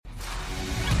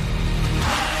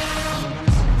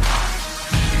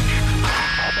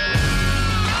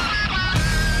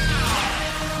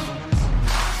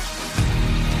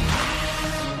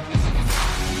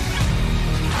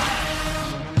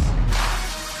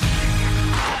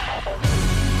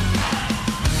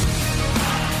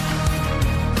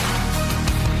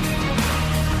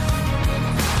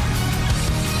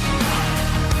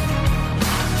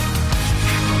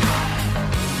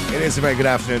Yes, a very good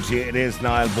afternoon to you. It is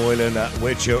Niall Boylan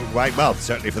with you right, well,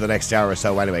 certainly for the next hour or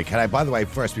so anyway. Can I, by the way,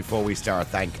 first before we start,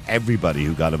 thank everybody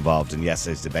who got involved in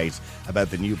yesterday's debate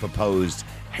about the new proposed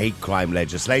hate crime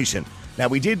legislation. Now,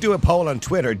 we did do a poll on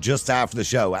Twitter just after the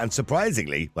show, and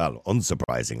surprisingly, well,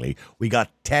 unsurprisingly, we got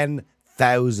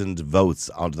 10,000 votes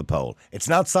onto the poll. It's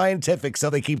not scientific, so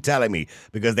they keep telling me,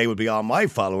 because they would be all my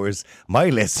followers, my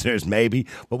listeners maybe,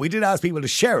 but we did ask people to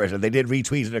share it, and they did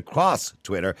retweet it across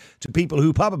Twitter to people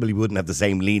who probably wouldn't have the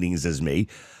same leanings as me,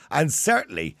 and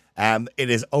certainly it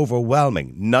is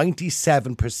overwhelming.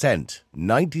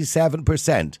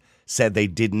 97% said they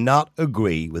did not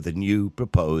agree with the new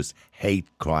proposed hate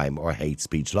crime or hate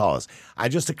speech laws.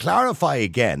 And just to clarify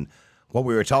again what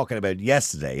we were talking about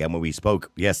yesterday, and when we spoke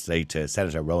yesterday to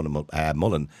Senator Rona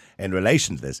Mullen in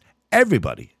relation to this,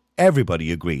 everybody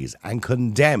agrees and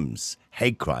condemns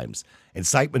hate crimes,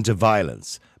 incitement to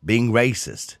violence, being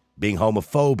racist, being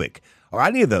homophobic, or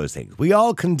any of those things. We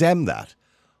all condemn that,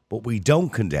 but we don't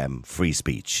condemn free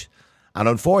speech. And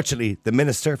unfortunately, the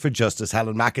Minister for Justice,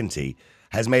 Helen McEntee,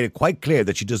 has made it quite clear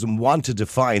that she doesn't want to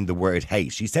define the word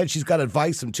hate. She said she's got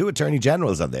advice from 2 attorney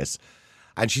generals on this,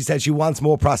 and she said she wants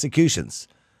more prosecutions.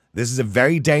 This is a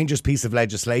very dangerous piece of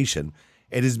legislation.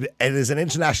 It is an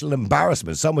international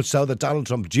embarrassment, so much so that Donald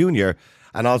Trump Jr.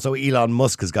 and also Elon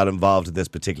Musk has got involved in this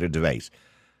particular debate.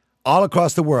 All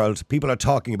across the world, people are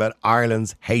talking about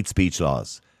Ireland's hate speech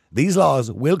laws. These laws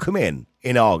will come in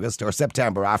August or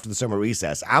September after the summer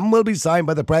recess and will be signed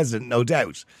by the President, no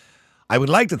doubt. I would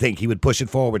like to think he would push it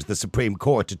forward to the Supreme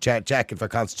Court to check it for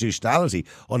constitutionality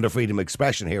under freedom of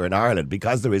expression here in Ireland,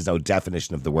 because there is no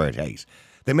definition of the word hate.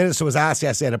 The Minister was asked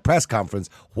yesterday at a press conference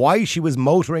why she was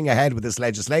motoring ahead with this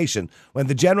legislation when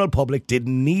the general public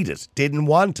didn't need it, didn't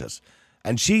want it.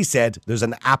 And she said there's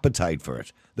an appetite for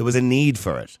it. There was a need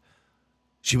for it.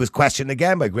 She was questioned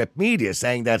again by Grip Media,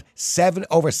 saying that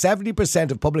over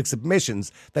 70% of public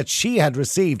submissions that she had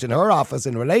received in her office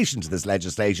in relation to this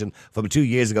legislation from 2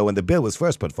 years ago when the bill was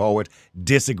first put forward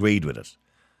disagreed with it.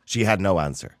 She had no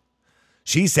answer.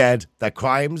 She said that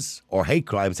crimes or hate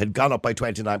crimes had gone up by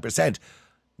 29%.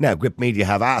 Now, Grip Media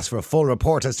have asked for a full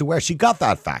report as to where she got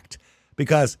that fact,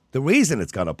 because the reason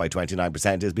it's gone up by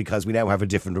 29% is because we now have a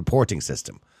different reporting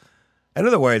system. In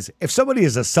other words, if somebody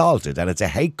is assaulted and it's a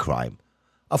hate crime,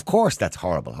 of course that's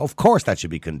horrible. Of course that should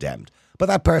be condemned. But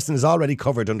that person is already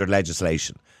covered under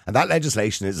legislation. And that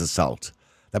legislation is assault.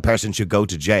 That person should go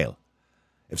to jail.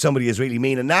 If somebody is really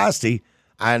mean and nasty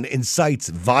and incites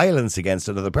violence against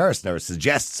another person or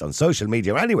suggests on social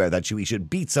media or anywhere that we should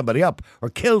beat somebody up or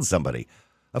kill somebody,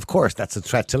 of course that's a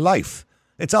threat to life.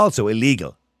 It's also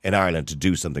illegal in Ireland to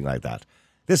do something like that.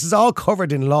 This is all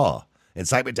covered in law.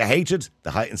 Incitement to hatred,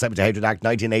 the Incitement to Hatred Act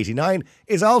 1989,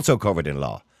 is also covered in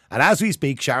law. And as we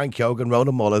speak, Sharon Keoghan,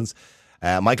 Rona Mullins,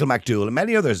 Michael McDougall and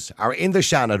many others are in the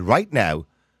Shannon right now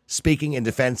speaking in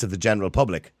defence of the general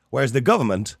public, whereas the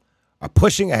government are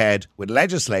pushing ahead with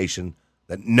legislation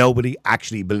that nobody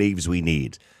actually believes we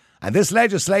need. And this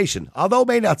legislation, although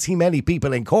may not see many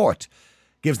people in court,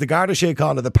 gives the Garda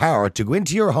Síochána the power to go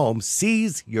into your home,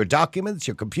 seize your documents,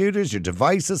 your computers, your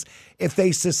devices, if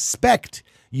they suspect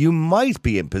you might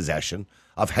be in possession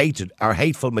of hated or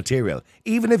hateful material,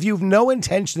 even if you've no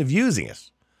intention of using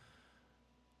it.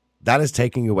 That is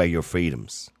taking away your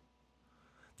freedoms.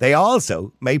 They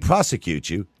also may prosecute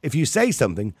you if you say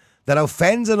something that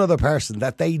offends another person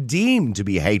that they deem to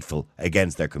be hateful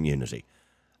against their community.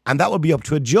 And that will be up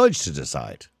to a judge to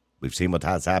decide. We've seen what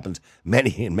has happened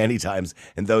many times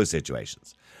in those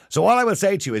situations. So all I will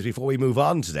say to you is, before we move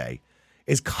on today,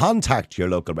 is contact your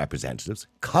local representatives,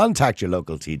 contact your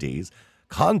local TDs,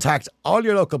 contact all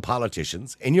your local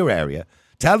politicians in your area.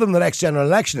 Tell them the next general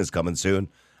election is coming soon.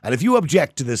 And if you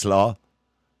object to this law,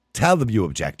 tell them you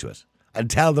object to it. And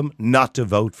tell them not to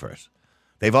vote for it.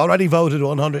 They've already voted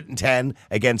 110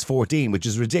 against 14, which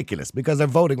is ridiculous because they're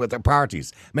voting with their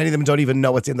parties. Many of them don't even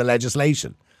know it's in the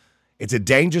legislation. It's a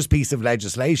dangerous piece of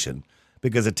legislation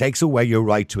because it takes away your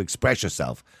right to express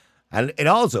yourself. And it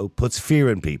also puts fear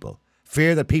in people.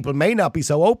 Fear that people may not be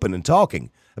so open and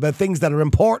talking about things that are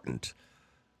important.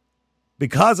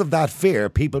 Because of that fear,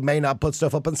 people may not put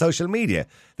stuff up on social media.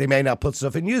 They may not put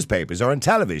stuff in newspapers or on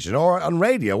television or on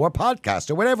radio or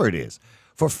podcast or whatever it is,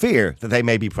 for fear that they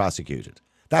may be prosecuted.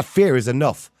 That fear is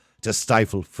enough to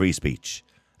stifle free speech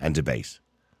and debate.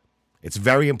 It's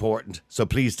very important, so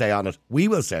please stay on it. We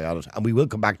will stay on it, and we will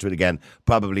come back to it again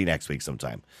probably next week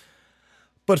sometime.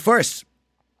 But first,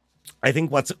 I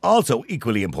think what's also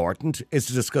equally important is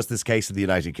to discuss this case in the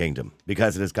United Kingdom,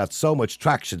 because it has got so much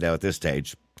traction now at this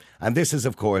stage. And this is,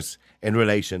 of course, in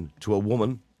relation to a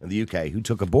woman in the UK who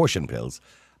took abortion pills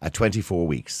at 24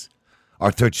 weeks.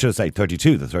 or should I say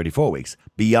 32 to 34 weeks,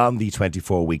 beyond the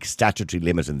 24-week statutory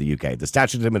limit in the UK. The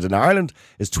statutory limit in Ireland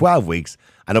is 12 weeks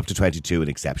and up to 22 in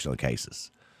exceptional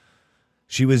cases.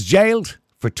 She was jailed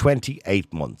for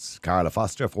 28 months. Carla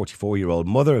Foster, a 44-year-old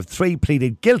mother of 3,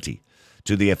 pleaded guilty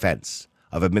to the offence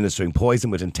of administering poison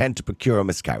with intent to procure a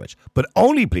miscarriage, but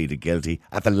only pleaded guilty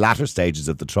at the latter stages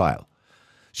of the trial.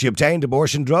 She obtained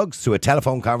abortion drugs through a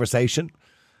telephone conversation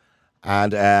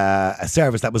and a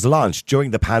service that was launched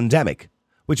during the pandemic,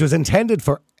 which was intended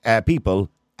for people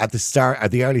at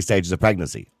the early stages of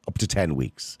pregnancy, up to 10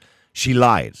 weeks. She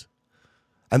lied.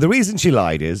 And the reason she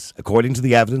lied is, according to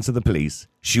the evidence of the police,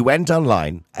 she went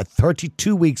online at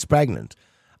 32 weeks pregnant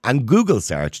and Google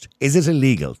searched, is it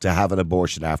illegal to have an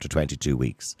abortion after 22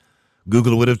 weeks?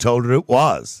 Google would have told her it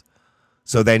was.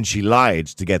 So then she lied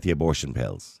to get the abortion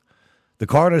pills. The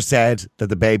coroner said that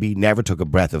the baby never took a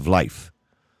breath of life,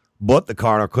 but the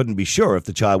coroner couldn't be sure if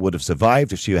the child would have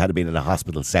survived if she had been in a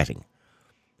hospital setting.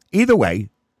 Either way,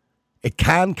 it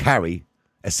can carry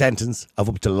a sentence of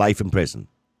up to life in prison.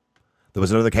 There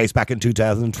was another case back in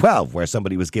 2012 where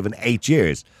somebody was given 8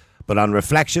 years, but on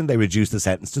reflection, they reduced the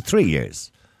sentence to 3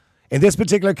 years. In this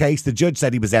particular case, the judge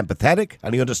said he was empathetic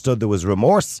and he understood there was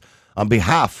remorse on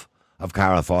behalf of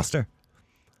Carla Foster.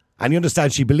 And you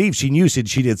understand she believed she knew she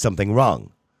did something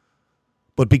wrong.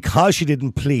 But because she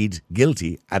didn't plead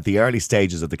guilty at the early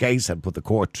stages of the case and put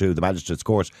the magistrate's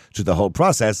court through the whole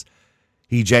process,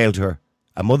 he jailed her,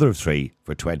 a mother of 3,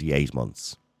 for 28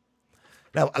 months.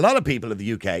 Now, a lot of people in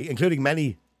the UK, including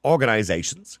many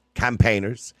organisations,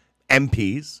 campaigners,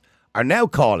 MPs, are now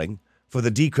calling for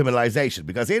the decriminalisation,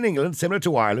 because in England, similar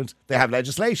to Ireland, they have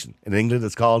legislation. In England,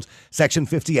 it's called Section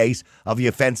 58 of the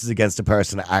Offences Against a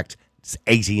Person Act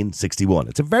 1861.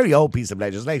 It's a very old piece of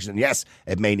legislation, and yes,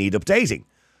 it may need updating,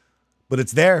 but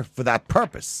it's there for that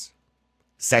purpose.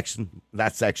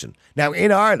 That section. Now,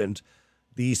 in Ireland,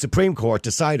 the Supreme Court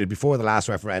decided before the last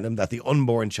referendum that the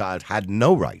unborn child had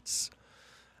no rights.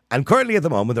 And currently at the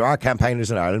moment, there are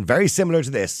campaigners in Ireland, very similar to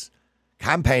this,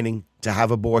 campaigning to have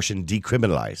abortion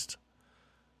decriminalised.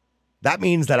 That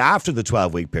means that after the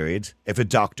 12-week period, if a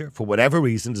doctor, for whatever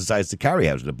reason, decides to carry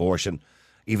out an abortion,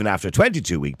 even after a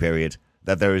 22-week period,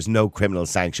 that there is no criminal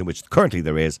sanction, which currently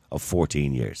there is, of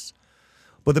 14 years.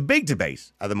 But the big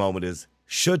debate at the moment is,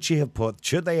 should they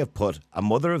have put a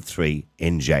mother of 3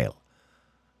 in jail?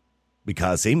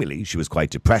 Because seemingly she was quite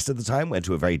depressed at the time, went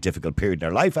through a very difficult period in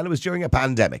her life, and it was during a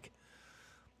pandemic.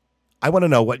 I want to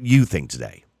know what you think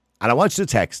today. And I want you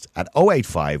to text at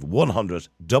 085 100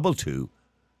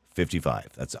 2255.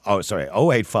 That's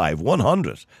 085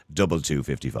 100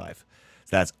 2255.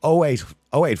 So that's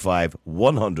 085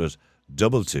 100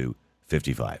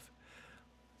 2255.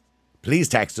 Please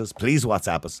text us, please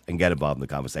WhatsApp us, and get involved in the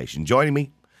conversation. Joining me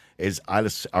is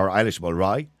Eilís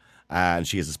Mulroy, and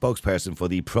she is a spokesperson for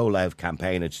the Pro-Life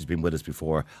campaign, and she's been with us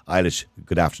before. Eilís,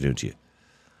 good afternoon to you.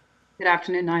 Good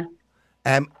afternoon, Niall.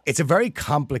 It's a very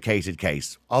complicated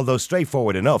case, although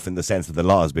straightforward enough in the sense that the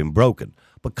law has been broken,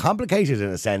 but complicated in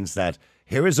a sense that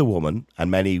here is a woman, and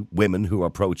many women who are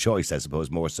pro-choice, I suppose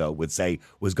more so, would say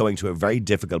was going through a very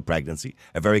difficult pregnancy,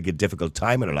 a very difficult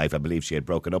time in her life. I believe she had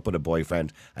broken up with a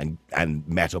boyfriend and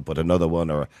met up with another one,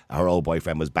 or her old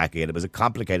boyfriend was back in. It was a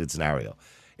complicated scenario.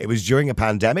 It was during a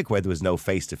pandemic where there was no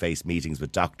face-to-face meetings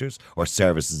with doctors or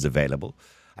services available.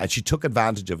 And she took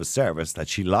advantage of a service that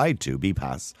she lied to,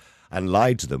 BPAS, and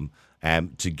lied to them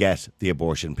to get the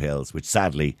abortion pills, which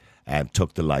sadly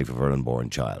took the life of her unborn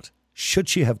child. Should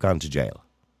she have gone to jail?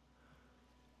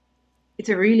 It's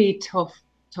a really tough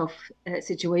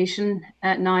situation,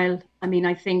 Niall. I mean,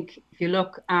 I think if you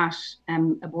look at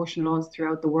abortion laws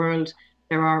throughout the world,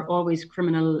 there are always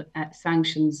criminal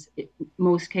sanctions, in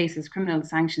most cases criminal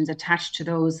sanctions attached to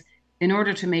those, in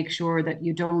order to make sure that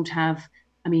you don't have,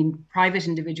 private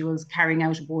individuals carrying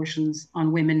out abortions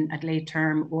on women at late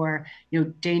term, or,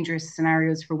 dangerous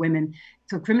scenarios for women.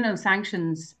 So criminal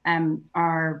sanctions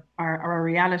are a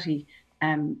reality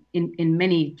in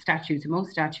many statutes, in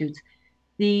most statutes.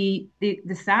 The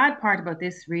sad part about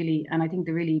this really, and I think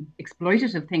the really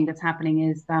exploitative thing that's happening,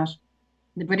 is that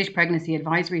the British Pregnancy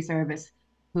Advisory Service,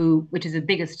 which is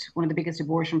one of the biggest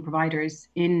abortion providers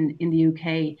in the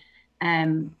UK.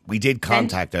 We did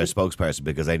contact their spokesperson,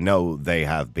 because I know they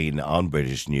have been on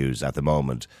British news at the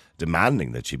moment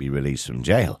demanding that she be released from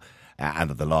jail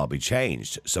and that the law be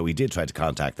changed. So we did try to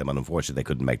contact them, and unfortunately they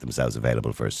couldn't make themselves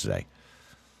available for us today.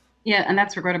 Yeah, and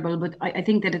that's regrettable. But I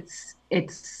think that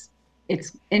it's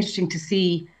interesting to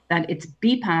see that it's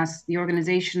BPAS, the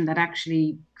organisation that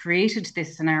actually created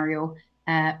this scenario,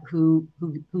 who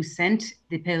sent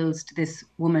the pills to this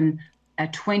woman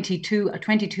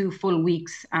 22 full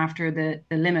weeks after the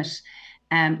limit.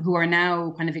 who are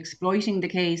now kind of exploiting the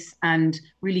case and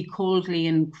really coldly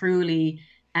and cruelly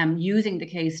using the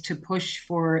case to push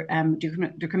for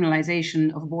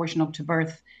decriminalisation of abortion up to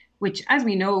birth, which, as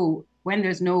we know, when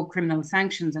there's no criminal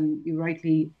sanctions, and you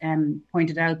rightly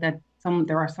pointed out that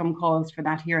there are some calls for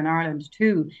that here in Ireland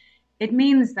too, it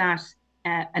means that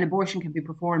an abortion can be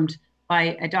performed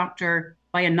by a doctor,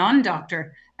 by a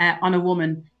non-doctor on a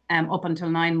woman up until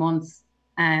 9 months,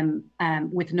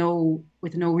 with no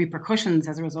repercussions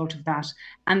as a result of that.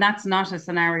 And that's not a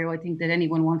scenario I think that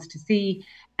anyone wants to see.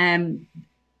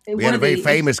 We had a very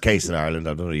famous case in Ireland.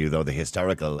 I don't know you know the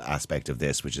historical aspect of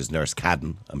this, which is Nurse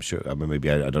Cadden. I'm sure. I mean, maybe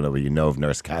I don't know whether you know of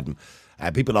Nurse Cadden.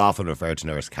 People often refer to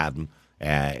Nurse Cadden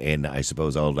in, I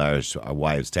suppose, old Irish or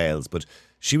wives' tales. But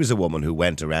she was a woman who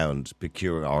went around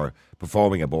procuring or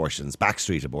performing abortions,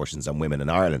 backstreet abortions on women in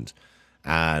Ireland,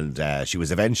 and she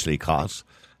was eventually caught.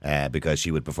 Because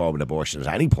she would perform an abortion at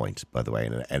any point, by the way,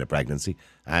 in a pregnancy.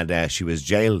 And she was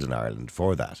jailed in Ireland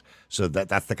for that. So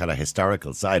that's the kind of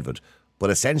historical side of it. But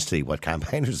essentially what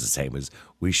campaigners are saying is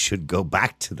we should go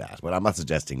back to that. Well, I'm not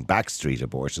suggesting backstreet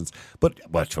abortions, but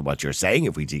from what you're saying,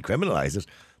 if we decriminalise it,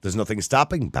 there's nothing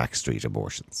stopping backstreet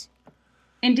abortions.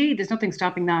 Indeed, there's nothing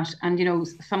stopping that. And, you know,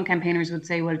 some campaigners would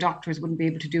say, well, doctors wouldn't be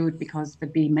able to do it because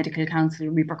there'd be medical counsel,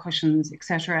 repercussions,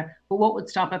 etc. But what would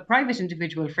stop a private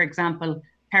individual, for example,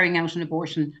 carrying out an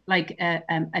abortion, like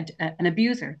an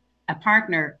abuser, a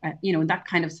partner, in that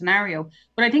kind of scenario?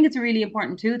 But I think it's really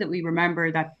important too that we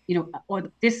remember that,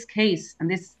 this case and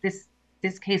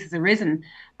this case has arisen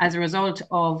as a result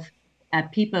of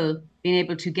people being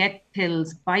able to get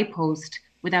pills by post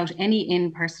without any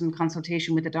in-person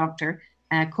consultation with a doctor,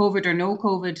 COVID or no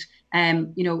COVID,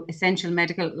 essential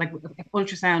medical, like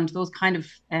ultrasound, those kind of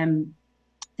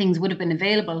things would have been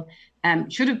available,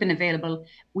 should have been available.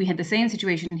 We had the same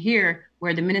situation here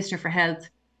where the Minister for Health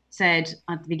said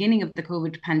at the beginning of the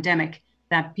COVID pandemic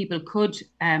that people could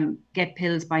get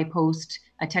pills by post,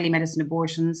 telemedicine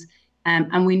abortions.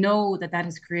 And we know that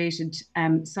has created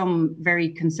some very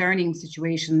concerning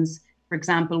situations. For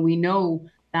example, we know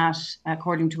that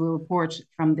according to a report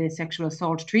from the sexual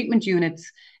assault treatment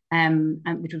units, and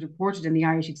which was reported in the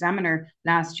Irish Examiner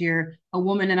last year, a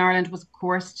woman in Ireland was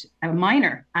coerced, a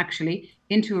minor actually,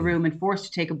 into a room and forced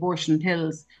to take abortion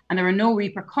pills. And there are no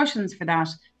repercussions for that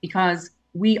because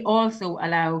we also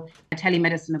allow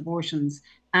telemedicine abortions.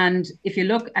 And if you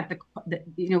look at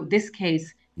this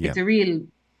case, yeah,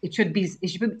 it should be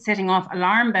setting off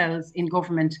alarm bells in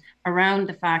government around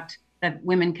the fact that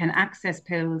women can access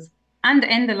pills and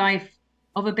end the life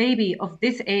of a baby of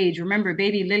this age. Remember,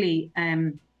 baby Lily,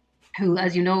 who,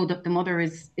 as you know, the mother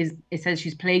it says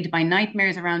she's plagued by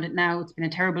nightmares around it now. It's been a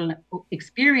terrible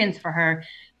experience for her.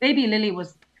 Baby Lily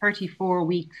was 34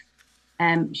 weeks.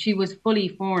 She was fully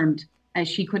formed.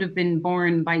 She could have been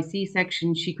born by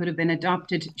C-section. She could have been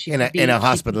adopted. In a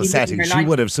hospital setting, she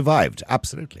would have survived.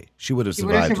 Absolutely. She would have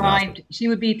survived. She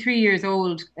would be 3 years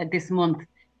old this month.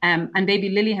 And baby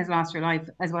Lily has lost her life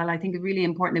as well. I think it's really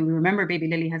important that we remember baby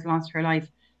Lily has lost her life.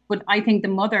 But I think the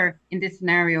mother in this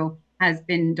scenario has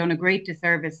been done a great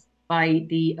disservice by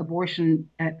the abortion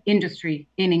industry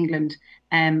in England.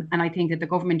 And I think that the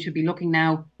government should be looking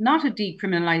now, not at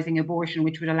decriminalising abortion,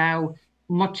 which would allow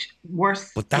much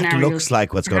worse. But that looks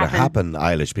like what's going to happen,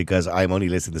 Eilís, because I'm only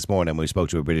listening this morning. We spoke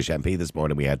to a British MP this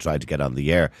morning. We had tried to get on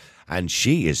the air, and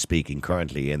she is speaking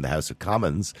currently in the House of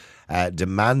Commons,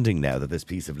 demanding now that this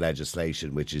piece of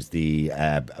legislation, which is the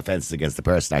Offences Against the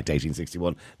Person Act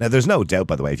 1861. Now, there's no doubt,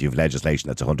 by the way, if you have legislation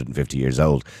that's 150 years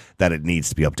old, that it needs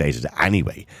to be updated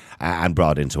anyway and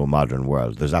brought into a modern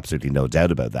world. There's absolutely no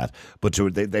doubt about that. But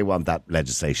they want that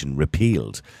legislation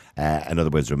repealed. In other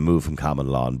words, removed from common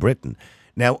law in Britain.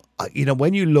 Now,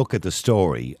 when you look at the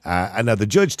story, and now the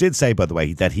judge did say, by the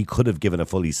way, that he could have given a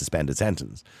fully suspended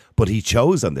sentence, but he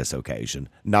chose on this occasion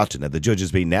not to. Now, the judge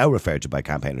has been now referred to by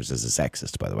campaigners as a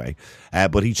sexist, by the way,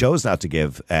 but he chose not to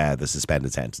give the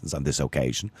suspended sentence on this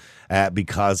occasion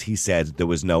because he said there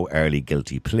was no early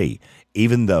guilty plea,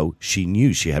 even though she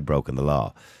knew she had broken the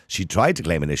law. She tried to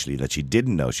claim initially that she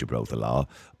didn't know she broke the law,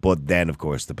 but then, of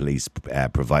course, the police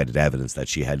provided evidence that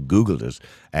she had Googled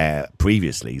it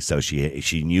previously, so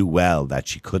she knew well that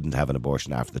she couldn't have an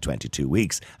abortion after the 22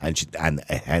 weeks, and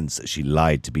hence she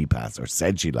lied to BPAS, or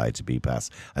said she lied to BPAS,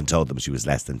 and told them she was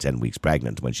less than 10 weeks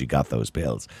pregnant when she got those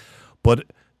pills. But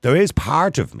there is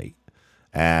part of me,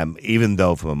 even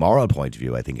though from a moral point of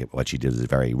view, I think what she did is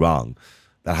very wrong,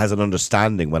 that has an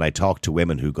understanding when I talk to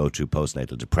women who go through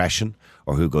postnatal depression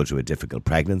or who go through a difficult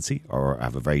pregnancy or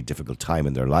have a very difficult time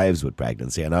in their lives with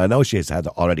pregnancy. And I know she has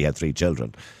already had 3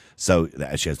 children. So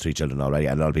she has 3 children already.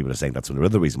 And a lot of people are saying that's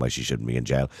another reason why she shouldn't be in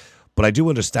jail. But I do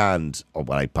understand, or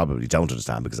what I probably don't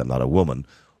understand because I'm not a woman,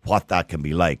 what that can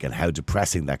be like and how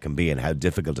depressing that can be and how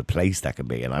difficult a place that can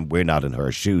be. And we're not in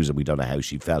her shoes and we don't know how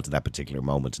she felt at that particular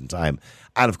moment in time.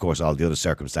 And of course, all the other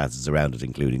circumstances around it,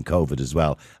 including COVID as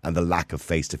well, and the lack of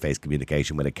face-to-face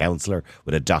communication with a counsellor,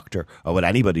 with a doctor, or with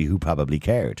anybody who probably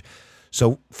cared.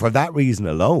 So for that reason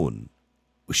alone,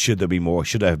 should there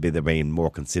have been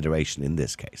more consideration in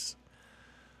this case?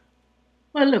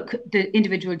 Well, look, the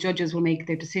individual judges will make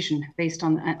their decision based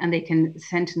on, and they can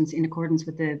sentence in accordance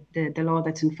with the law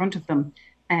that's in front of them.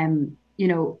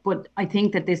 But I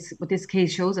think that what this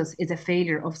case shows us is a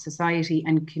failure of society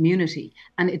and community,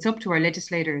 and it's up to our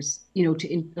legislators,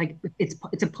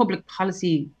 it's a public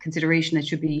policy consideration that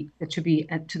should be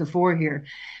to the fore here.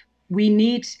 We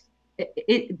need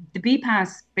the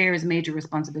BPAS bears major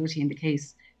responsibility in the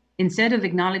case. Instead of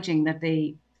acknowledging that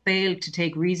they failed to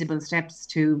take reasonable steps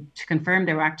to confirm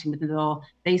they were acting within the law,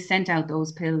 they sent out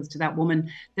those pills to that woman.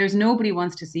 There's nobody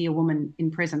wants to see a woman in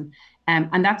prison.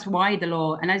 And that's why the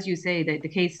law, and as you say, the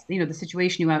case, the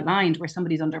situation you outlined where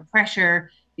somebody's under pressure,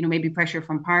 maybe pressure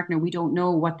from partner, we don't know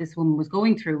what this woman was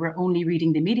going through. We're only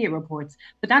reading the media reports.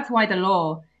 But that's why the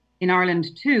law in Ireland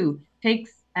too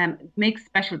makes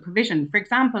special provision. For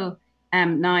example,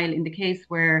 Niall, in the case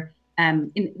where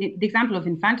in the example of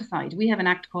infanticide, we have an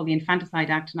act called the Infanticide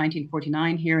Act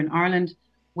 1949 here in Ireland,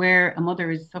 where a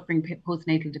mother is suffering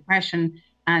postnatal depression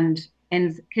and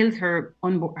kills her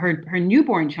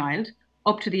newborn child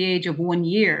up to the age of 1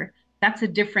 year. That's a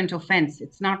different offence.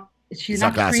 She's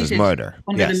not classed as murder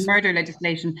under the murder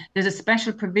legislation. There's a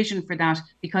special provision for that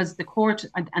because the court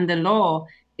and the law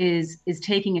is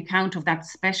taking account of that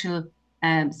special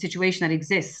situation that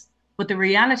exists. But the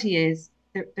reality is,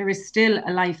 there is still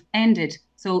a life ended.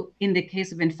 So in the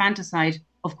case of infanticide,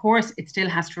 of course, it still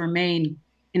has to remain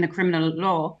in the criminal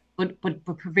law, but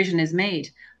provision is made.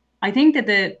 I think that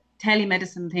the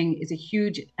telemedicine thing is a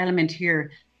huge element here.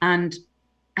 And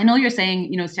I know you're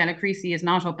saying, Stella Creasy is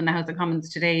not up in the House of Commons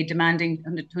today demanding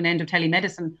to an end of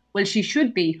telemedicine. Well, she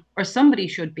should be, or somebody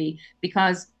should be,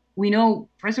 because we know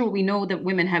that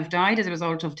women have died as a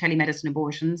result of telemedicine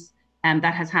abortions, and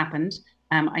that has happened.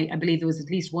 I believe there was at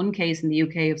least one case in the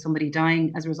UK of somebody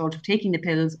dying as a result of taking the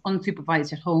pills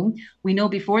unsupervised at home. We know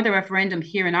before the referendum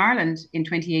here in Ireland in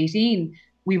 2018,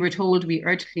 we were told we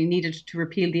urgently needed to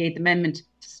repeal the Eighth Amendment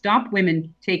to stop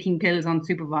women taking pills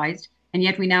unsupervised. And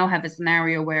yet we now have a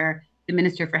scenario where the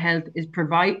Minister for Health is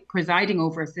presiding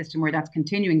over a system where that's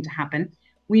continuing to happen.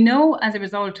 We know as a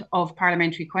result of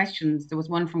parliamentary questions, there was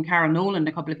one from Carol Nolan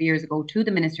a couple of years ago to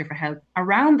the Minister for Health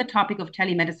around the topic of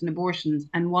telemedicine abortions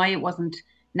and why it wasn't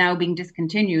now being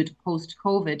discontinued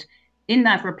post-COVID. In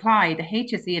that reply, the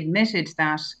HSE admitted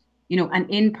that, an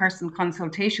in-person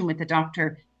consultation with the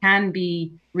doctor can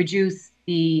reduce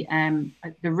the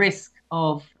risk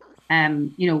of,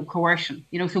 coercion.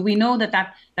 So we know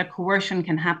that coercion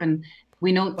can happen.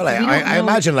 We know. Well, I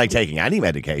imagine like taking any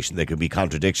medication, there could be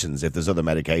contradictions if there's other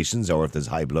medications or if there's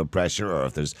high blood pressure or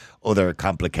if there's other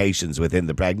complications within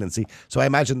the pregnancy. So I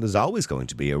imagine there's always going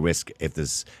to be a risk if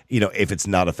there's, if it's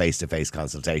not a face-to-face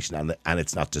consultation and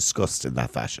it's not discussed in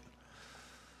that fashion.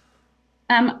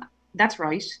 That's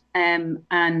right.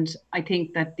 And I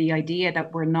think that the idea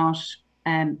that we're not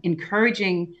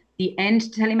encouraging the end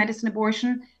to telemedicine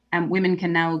abortion, women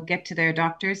can now get to their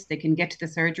doctors, they can get to the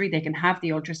surgery, they can have the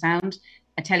ultrasound.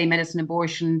 A telemedicine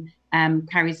abortion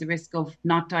carries the risk of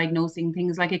not diagnosing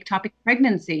things like ectopic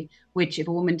pregnancy, which if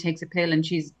a woman takes a pill and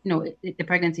she's, the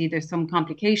pregnancy, there's some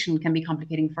complication, can be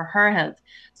complicating for her health.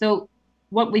 So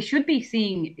what we should be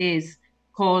seeing is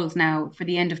calls now for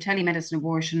the end of telemedicine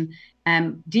abortion,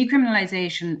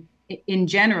 decriminalisation in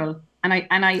general. And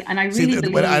I really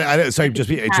believe. Sorry, just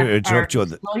to interrupt you on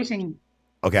the.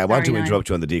 Okay, I want to interrupt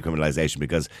you on the decriminalisation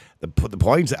because the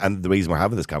point and the reason we're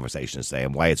having this conversation today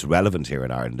and why it's relevant here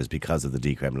in Ireland is because of the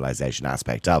decriminalisation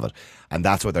aspect of it. And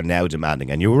that's what they're now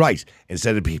demanding. And you're right,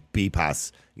 instead of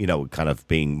BPAS, kind of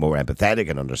being more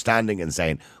empathetic and understanding and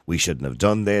saying we shouldn't have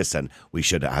done this and we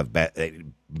should have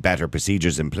better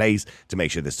procedures in place to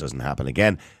make sure this doesn't happen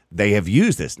again, they have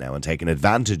used this now and taken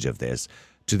advantage of this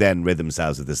to then rid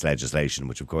themselves of this legislation,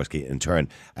 which of course in turn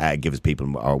gives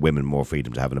people or women more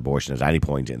freedom to have an abortion at any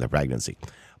point in their pregnancy.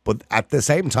 But at the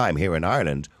same time here in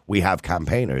Ireland, we have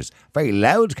campaigners, very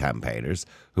loud campaigners,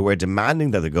 who are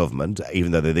demanding that the government,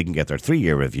 even though they didn't get their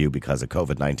 3-year review because of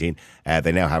COVID-19,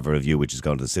 they now have a review which is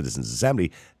going to the Citizens'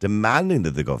 Assembly, demanding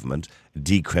that the government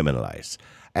decriminalise.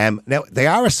 Now, they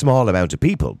are a small amount of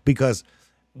people because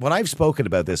when I've spoken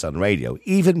about this on radio,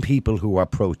 even people who are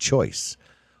pro-choice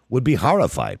would be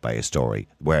horrified by a story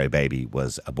where a baby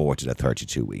was aborted at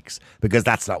 32 weeks, because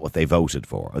that's not what they voted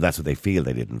for, or that's what they feel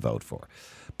they didn't vote for.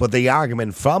 But the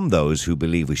argument from those who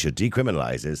believe we should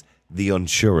decriminalise is the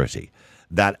unsurety.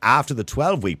 That after the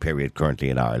 12-week period currently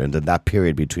in Ireland, and that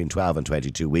period between 12 and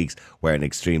 22 weeks where in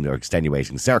extreme or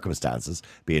extenuating circumstances,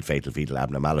 be it fatal fetal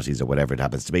abnormalities or whatever it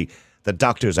happens to be, the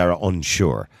doctors are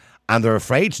unsure. And they're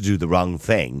afraid to do the wrong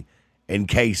thing in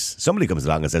case somebody comes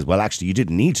along and says, well, actually, you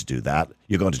didn't need to do that.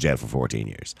 You're going to jail for 14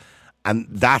 years. And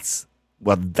that's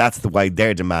the why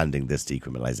they're demanding this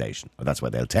decriminalisation. Or that's why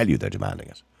they'll tell you they're demanding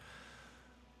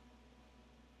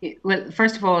it. Well,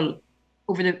 first of all,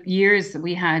 over the years,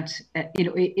 we had,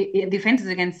 the Offences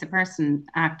Against the Person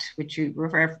Act, which you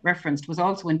referenced, was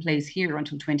also in place here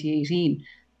until 2018.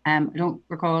 I don't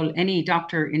recall any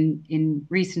doctor in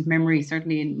recent memory,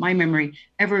 certainly in my memory,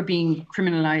 ever being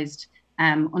criminalised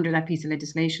under that piece of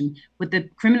legislation. But the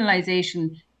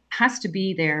criminalisation has to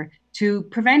be there to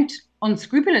prevent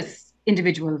unscrupulous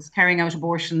individuals carrying out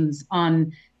abortions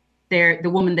on the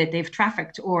woman that they've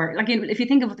trafficked, or like if you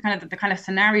think of the kind of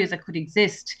scenarios that could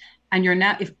exist. And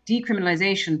if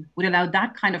decriminalisation would allow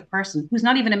that kind of person, who's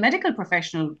not even a medical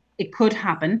professional, it could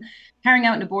happen, carrying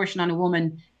out an abortion on a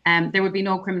woman, there would be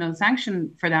no criminal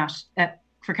sanction for that,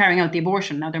 for carrying out the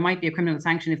abortion. Now, there might be a criminal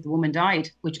sanction if the woman died,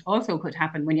 which also could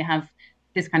happen when you have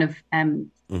this kind of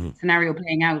scenario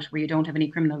playing out where you don't have any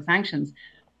criminal sanctions.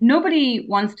 Nobody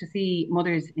wants to see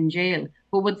mothers in jail.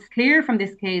 But what's clear from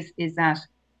this case is that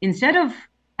instead of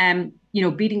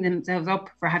beating themselves up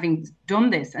for having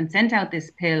done this and sent out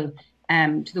this pill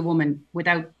to the woman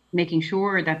without making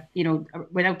sure that,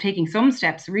 without taking some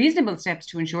steps, reasonable steps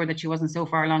to ensure that she wasn't so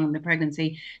far along in the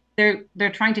pregnancy,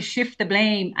 they're trying to shift the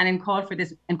blame and then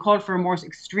call for more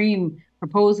extreme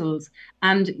proposals.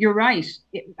 And you're right.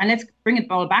 And let's bring it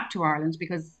all back to Ireland,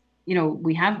 because,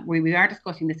 we are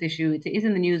discussing this issue. It is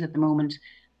in the news at the moment.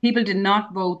 People did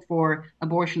not vote for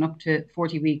abortion up to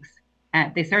 40 weeks.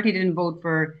 They certainly didn't vote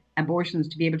for abortions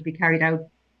to be able to be carried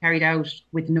out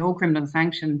with no criminal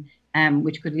sanction,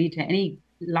 which could lead to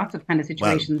lots of kind of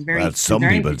situations.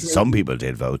 Some people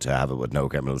did vote to have it with no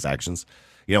criminal sanctions.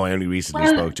 I only recently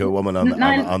spoke to a woman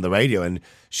on the radio, and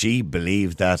she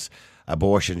believed that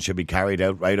abortion should be carried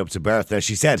out right up to birth. Now,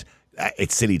 she said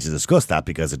it's silly to discuss that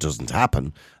because it doesn't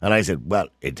happen. And I said, well,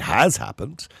 it has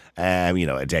happened,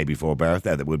 a day before birth.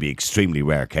 There would be extremely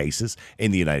rare cases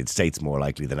in the United States, more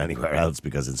likely than anywhere else,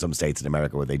 because in some states in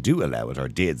America where they do allow it, or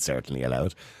did certainly allow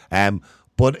it.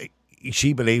 But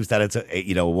she believes that it's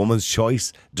a woman's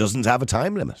choice doesn't have a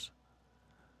time limit.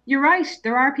 You're right.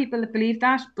 There are people that believe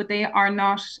that, but they are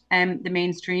not the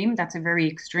mainstream. That's a very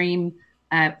extreme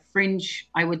fringe,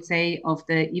 I would say, of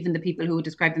even the people who would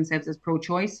describe themselves as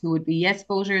pro-choice, who would be yes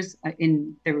voters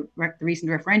in the recent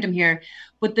referendum here.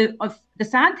 But the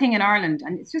sad thing in Ireland,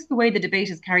 and it's just the way the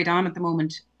debate is carried on at the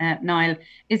moment, Niall,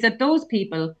 is that those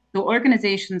people, the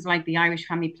organisations like the Irish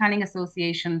Family Planning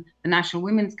Association, the National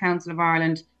Women's Council of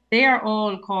Ireland, they are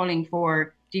all calling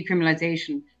for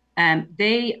decriminalisation.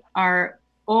 They are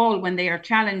all, when they are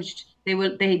challenged,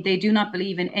 they do not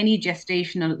believe in any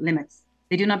gestational limits.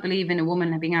 They do not believe in a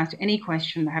woman being asked any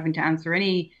question, or having to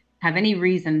have any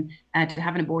reason to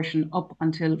have an abortion up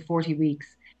until 40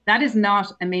 weeks. That is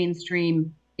not a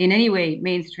mainstream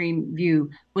view,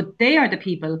 but they are the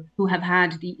people who have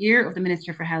had the ear of the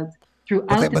Minister for Health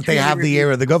throughout. But they have the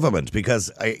ear of the government, because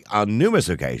on numerous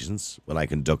occasions when I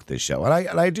conduct this show,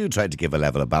 and I do try to give a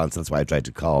level of balance, that's why I tried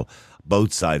to call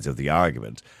both sides of the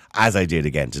argument, as I did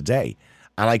again today.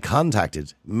 And I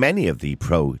contacted many of the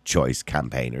pro-choice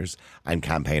campaigners and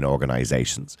campaign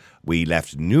organisations. We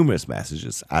left numerous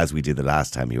messages, as we did the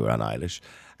last time you were on Eilís,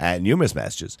 numerous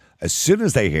messages. As soon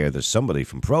as they hear there's somebody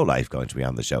from pro-life going to be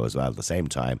on the show as well at the same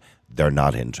time, they're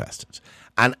not interested.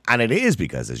 And it is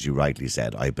because, as you rightly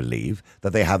said, I believe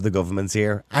that they have the government's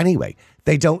ear anyway.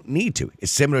 They don't need to.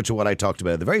 It's similar to what I talked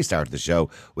about at the very start of the show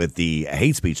with the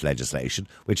hate speech legislation,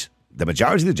 which the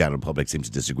majority of the general public seem to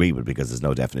disagree with because there's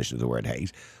no definition of the word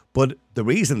hate. But the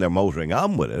reason they're motoring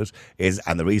on with it is,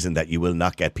 and the reason that you will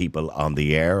not get people on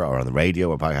the air or on the radio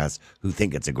or podcasts who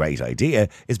think it's a great idea,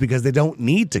 is because they don't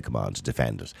need to come on to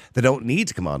defend it. They don't need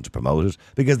to come on to promote it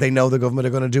because they know the government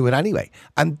are going to do it anyway.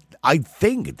 And I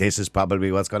think this is probably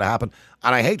what's going to happen.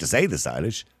 And I hate to say this,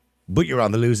 Eilís, but you're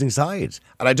on the losing side.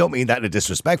 And I don't mean that in a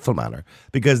disrespectful manner,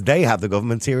 because they have the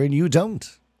government's ear and you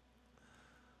don't.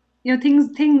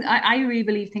 I really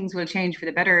believe things will change for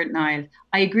the better, Niall.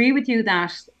 I agree with you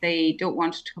that they don't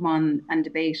want to come on and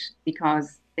debate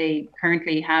because they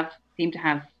currently seem to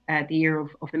have the ear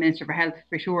of the Minister for Health,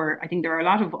 for sure. I think there are a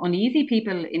lot of uneasy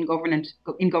people in government.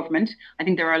 I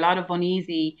think there are a lot of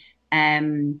uneasy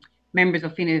members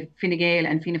of Fine Gael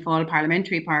and Fianna Fáil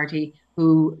parliamentary party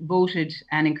who voted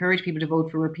and encouraged people to vote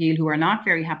for repeal, who are not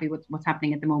very happy with what's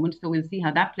happening at the moment. So we'll see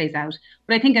how that plays out.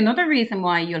 But I think another reason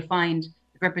why you'll find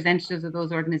representatives of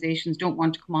those organisations don't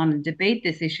want to come on and debate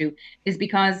this issue is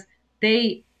because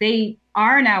they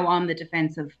are now on the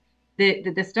defensive.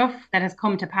 The stuff that has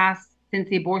come to pass since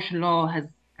the abortion law has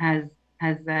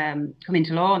come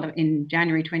into law in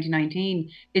January 2019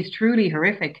 is truly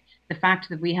horrific. The fact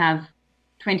that we have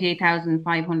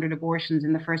 28,500 abortions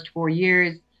in the first 4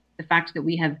 years, the fact that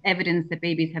we have evidence that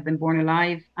babies have been born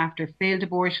alive after failed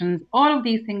abortions, all of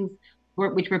these things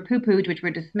which were poo-pooed, which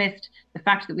were dismissed, the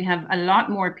fact that we have a lot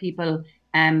more people,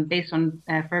 based on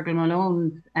Fergal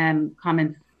Malone's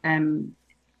comments,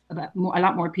 a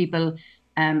lot more people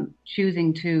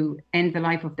choosing to end the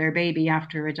life of their baby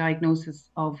after a diagnosis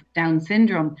of Down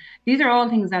syndrome. These are all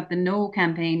things that the No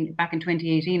campaign back in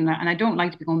 2018, and I don't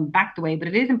like to be going back the way, but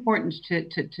it is important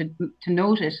to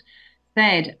note it,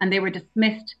 said, and they were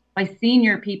dismissed by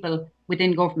senior people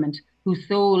within government who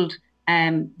sold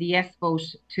the yes vote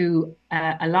to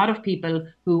a lot of people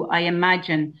who I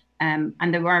imagine,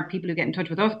 and there were people who get in touch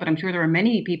with us, but I'm sure there are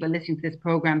many people listening to this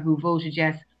programme who voted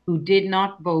yes, who did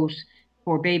not vote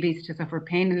for babies to suffer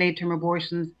pain in late-term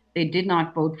abortions. They did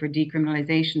not vote for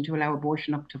decriminalisation to allow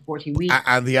abortion up to 40 weeks.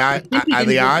 And the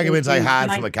argument I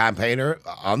had from a campaigner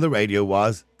on the radio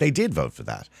was they did vote for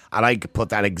that. And I put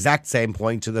that exact same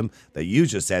point to them that you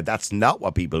just said. That's not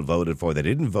what people voted for. They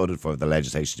didn't vote for the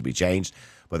legislation to be changed.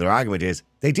 But their argument is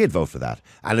they did vote for that.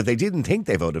 And if they didn't think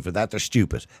they voted for that, they're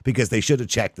stupid because they should have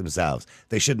checked themselves.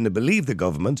 They shouldn't have believed the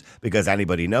government because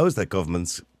anybody knows that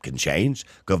governments can change.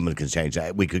 Government can change.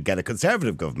 We could get a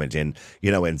conservative government in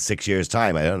 6 years'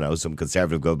 time. I don't know, some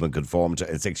conservative government could form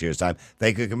in 6 years' time.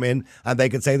 They could come in and they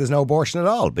could say there's no abortion at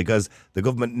all because the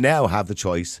government now have the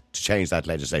choice to change that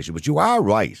legislation. But you are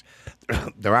right.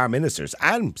 There are ministers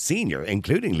and senior,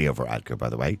 including Leo Varadkar, by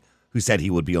the way, who said he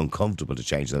would be uncomfortable to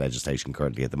change the legislation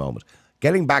currently at the moment.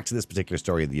 Getting back to this particular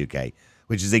story in the UK,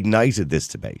 which has ignited this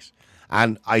debate,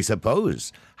 and I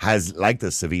suppose has, like the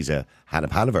Savita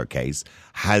Hannapanavar case,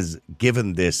 has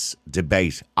given this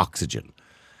debate oxygen.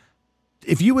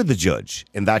 If you were the judge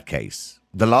in that case,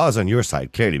 the law's on your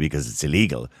side, clearly, because it's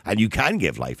illegal, and you can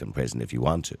give life in prison if you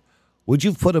want to. Would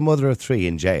you put a mother of three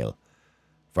in jail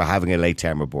for having a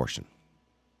late-term abortion?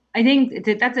 I think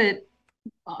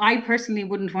I personally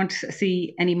wouldn't want to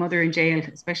see any mother in jail,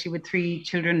 especially with 3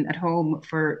 children at home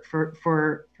for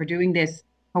doing this.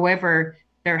 However,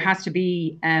 there has to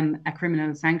be a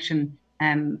criminal sanction,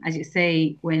 as you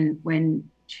say, when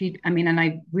she. I mean, and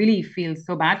I really feel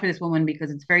so bad for this woman because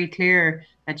it's very clear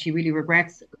that she really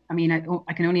regrets. I mean,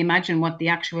 I can only imagine what the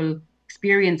actual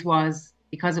experience was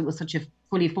because it was such a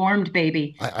fully formed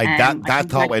baby. That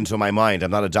thought went to my mind.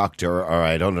 I'm not a doctor, or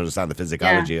I don't understand the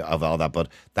physicality of all that, but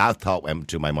that thought went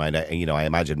to my mind. I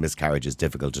imagine miscarriage is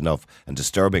difficult enough and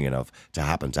disturbing enough to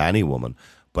happen to any woman,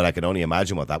 but I can only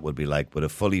imagine what that would be like with a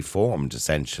fully formed,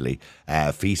 essentially,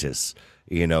 fetus,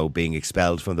 being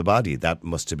expelled from the body. That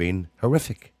must have been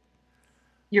horrific.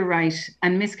 You're right.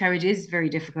 And miscarriage is very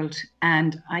difficult.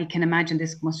 And I can imagine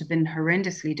this must have been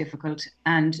horrendously difficult.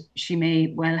 And she may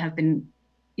well have been,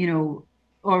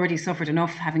 already suffered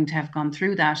enough having to have gone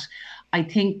through that. I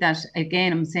think that,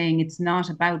 again, I'm saying it's not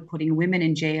about putting women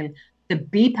in jail. The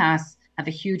BPAS have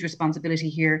a huge responsibility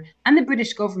here, and the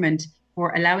British government,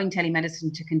 for allowing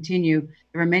telemedicine to continue.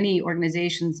 There are many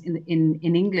organisations in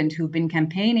England who've been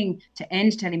campaigning to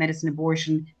end telemedicine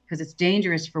abortion because it's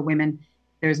dangerous for women.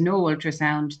 There's no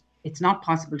ultrasound. It's not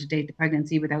possible to date the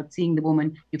pregnancy without seeing the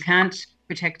woman. You can't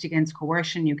protect against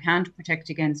coercion. You can't protect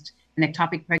against an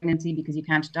ectopic pregnancy because you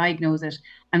can't diagnose it.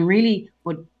 And really,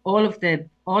 what all of the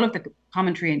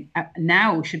commentary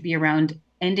now should be around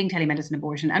ending telemedicine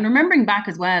abortion and remembering back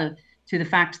as well to the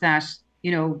fact that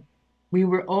we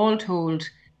were all told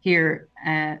here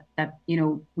that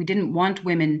we didn't want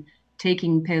women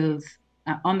taking pills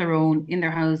on their own in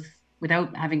their house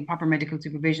without having proper medical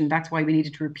supervision. That's why we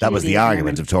needed to repeal. That was the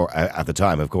argument at the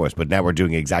time, of course. But now we're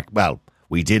doing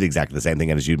we did exactly the same thing.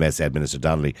 And as you said, Minister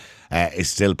Donnelly is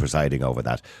still presiding over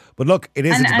that. But look, it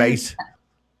is a debate.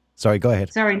 Sorry, go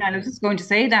ahead. Sorry, Niall, I was just going to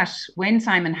say that when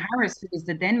Simon Harris, who was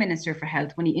the then Minister for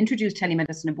Health, when he introduced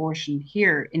telemedicine abortion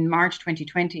here in March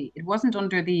 2020, it wasn't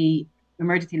under the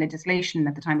emergency legislation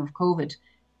at the time of COVID.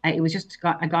 It was just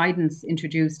a guidance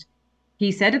introduced.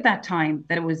 He said at that time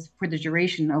that it was for the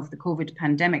duration of the COVID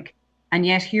pandemic. And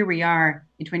yet here we are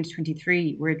in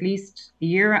 2023. We're at least a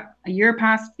year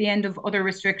past the end of other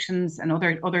restrictions and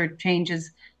other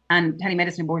changes, and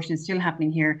telemedicine abortion is still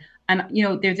happening here. And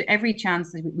there's every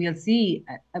chance that we'll see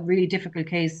a really difficult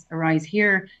case arise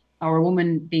here, or a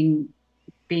woman being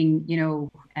being,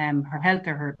 her health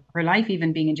or her life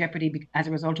even being in jeopardy as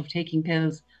a result of taking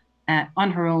pills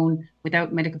on her own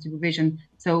without medical supervision.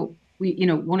 So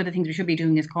one of the things we should be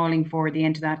doing is calling for the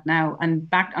end to that now. And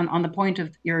back on the point of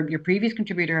your previous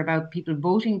contributor about people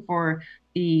voting for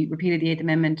the repeal of the Eighth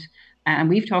Amendment, and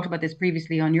we've talked about this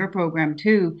previously on your program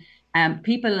too,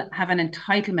 people have an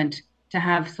entitlement to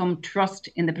have some trust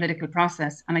in the political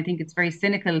process. And I think it's very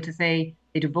cynical to say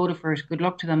they'd have voted for it, good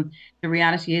luck to them. The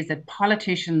reality is that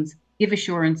politicians give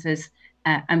assurances,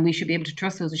 and we should be able to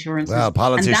trust those assurances. Well,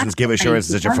 politicians give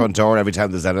assurances at your front door every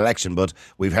time there's an election, but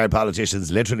we've heard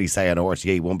politicians literally say on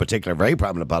RTE, one particular very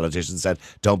prominent politician said,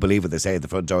 don't believe what they say at the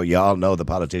front door. You all know the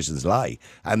politicians lie.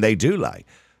 And they do lie.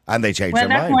 And they change their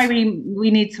minds. Well, that's why we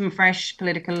need some fresh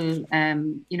political,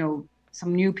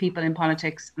 some new people in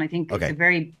politics. And I think it's a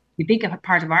very big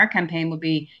part of our campaign would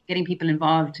be getting people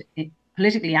involved,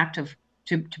 politically active,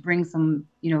 to bring some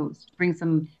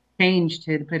change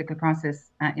to the political process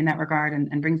in that regard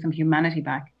and bring some humanity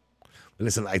back. Well,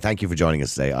 listen, I thank you for joining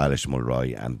us today, Eilís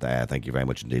Mulroy, and thank you very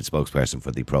much indeed, spokesperson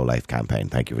for the pro-life campaign.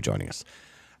 Thank you for joining us.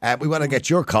 We want to get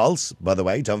your calls, by the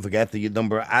way. Don't forget the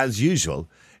number, as usual,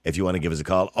 if you want to give us a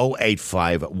call,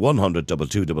 085 100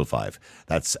 2255.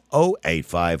 That's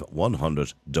 085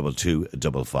 100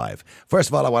 2255. First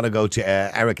of all, I want to go to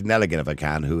Eric Nelligan, if I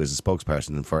can, who is a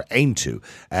spokesperson for AIM2.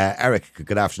 Eric,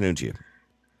 good afternoon to you.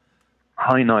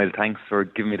 Hi, Niall. Thanks for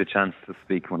giving me the chance to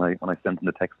speak when I sent in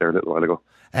the text there a little while ago.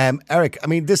 Eric, I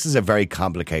mean, this is a very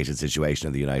complicated situation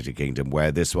in the United Kingdom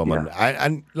where this woman,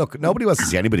 and look, nobody wants to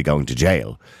see anybody going to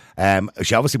jail.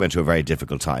 She obviously went through a very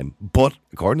difficult time, but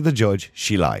according to the judge,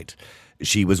 she lied.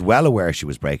 She was well aware she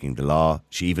was breaking the law.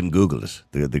 She even Googled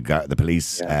it. The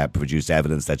police produced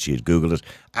evidence that she had Googled it,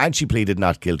 and she pleaded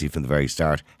not guilty from the very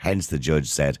start. Hence, the judge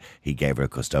said he gave her a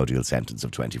custodial sentence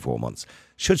of 24 months.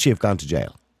 Should she have gone to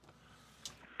jail?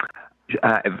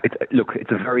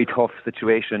 It's a very tough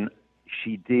situation.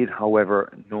 She did,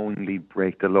 however, knowingly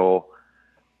break the law.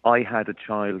 I have a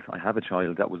child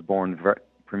that was born very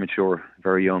premature,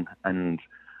 very young, and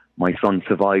my son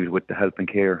survived with the help and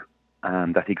care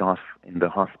that he got in the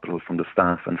hospital from the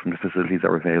staff and from the facilities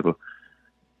that were available.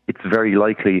 It's very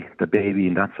likely the baby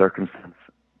in that circumstance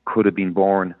could have been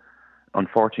born.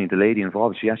 Unfortunately, the lady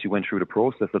involved, she actually went through the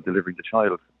process of delivering the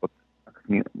child, but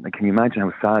can you imagine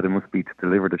how sad it must be to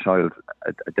deliver the child,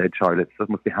 a dead child? It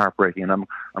must be heartbreaking. And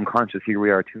I'm conscious here we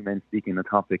are, two men speaking a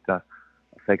topic that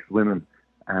affects women,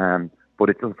 but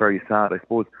it's just very sad. I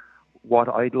suppose what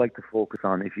I'd like to focus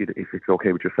on, if it's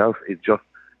okay with yourself, is just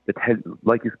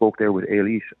like you spoke there with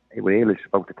Eilís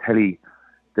about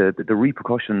the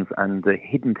repercussions and the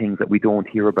hidden things that we don't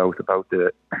hear about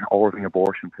the ordering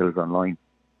abortion pills online.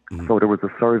 Mm-hmm. So there was a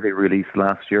survey released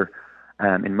last year.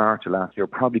 In March of last year,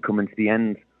 probably coming to the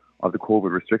end of the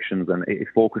COVID restrictions, and it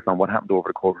focused on what happened over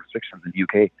the COVID restrictions in the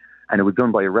UK, and it was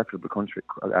done by a reputable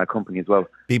company as well.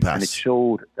 BPAS. And it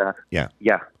showed that,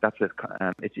 that's it.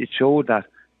 It showed that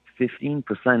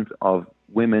 15% of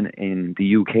women in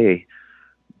the UK,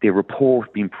 they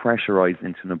report being pressurised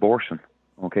into an abortion.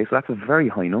 Okay, so that's a very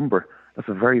high number. That's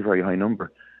a very, very high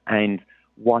number. And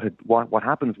what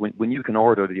happens when you can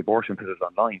order the abortion pills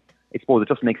online? I suppose it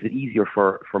just makes it easier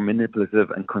for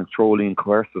manipulative and controlling,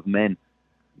 coercive men,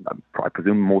 I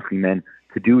presume mostly men,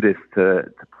 to do this, to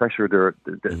pressure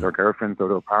their girlfriends or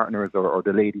their partners or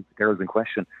the ladies, the girls in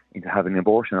question, into having an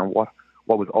abortion. And what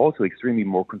was also extremely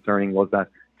more concerning was that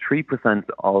 3%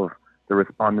 of the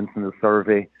respondents in the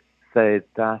survey said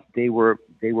that they were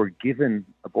given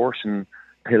abortion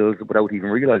pills without even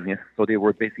realising it. So they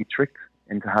were basically tricked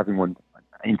into having one,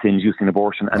 into inducing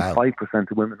abortion. And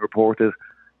 5% of women reported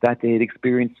that they had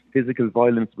experienced physical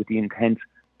violence with the intent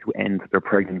to end their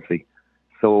pregnancy.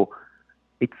 So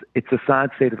it's a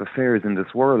sad state of affairs in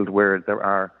this world where there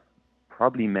are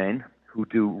probably men who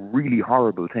do really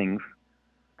horrible things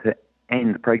to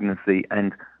end pregnancy,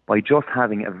 and by just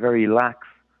having a very lax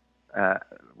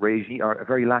regime or a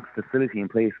very lax facility in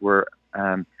place where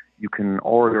you can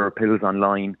order pills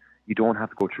online, you don't have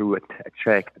to go through a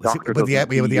check.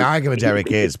 The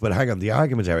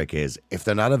argument, Eric, is if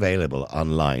they're not available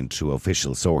online through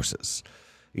official sources,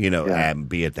 be it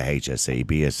the HSE,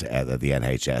 be it the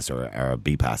NHS or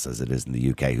BPAS as it is in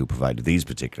the UK, who provided these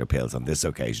particular pills on this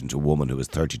occasion to a woman who was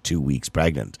 32 weeks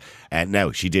pregnant. And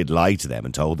now, she did lie to them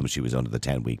and told them she was under the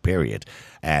 10-week period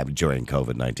during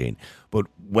COVID-19. But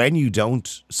when you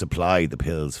don't supply the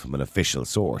pills from an official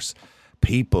source,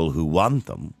 people who want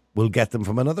them will get them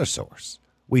from another source.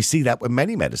 We see that with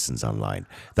many medicines online,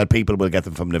 that people will get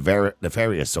them from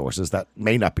nefarious sources that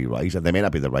may not be right, and they may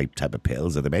not be the right type of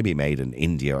pills, or they may be made in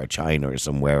India or China or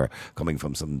somewhere, coming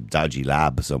from some dodgy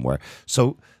lab somewhere.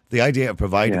 So The idea of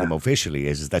providing them officially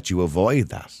is that you avoid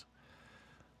that.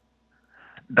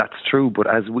 That's true, but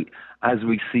as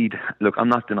we see, look, I'm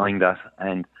not denying that,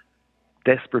 and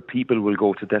desperate people will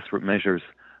go to desperate measures.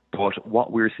 But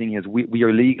what we're seeing is we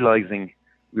are legalizing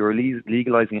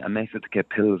a method to get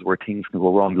pills where things can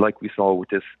go wrong, like we saw with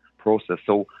this process.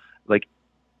 So, like,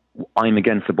 I'm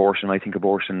against abortion. I think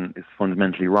abortion is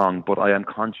fundamentally wrong, but I am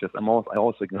conscious. I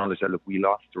also acknowledge that, look, we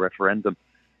lost the referendum,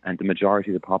 and the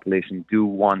majority of the population do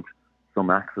want some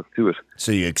access to it.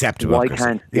 So you accept democracy? Why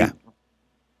can't they? Yeah.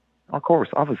 Of course,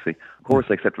 obviously. Of course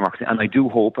I accept democracy. And I do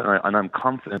hope, and I'm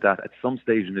confident that at some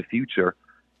stage in the future,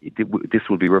 this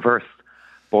will be reversed.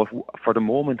 But for the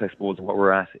moment, I suppose, what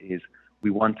we're at is we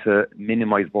want to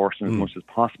minimise abortion as much as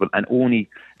possible.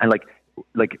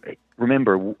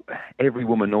 Remember, every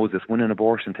woman knows this. When an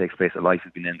abortion takes place, a life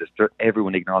has been ended.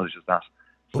 Everyone acknowledges that.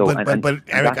 So, but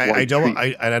Eric,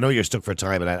 I know you're stuck for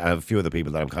time, and I have a few other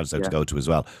people that I'm conscious to go to as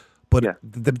well. But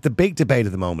the big debate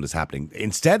at the moment is happening.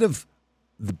 Instead of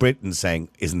the Britons saying,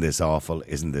 isn't this awful?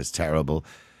 Isn't this terrible?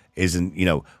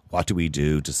 What do we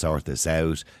do to sort this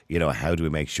out? How do we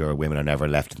make sure women are never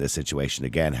left in this situation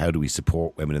again? How do we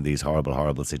support women in these horrible,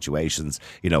 horrible situations?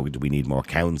 Do we need more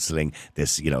counselling?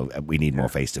 We need more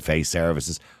face-to-face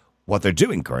services. What they're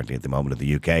doing currently at the moment in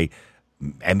the UK,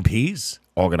 MPs,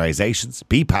 organisations,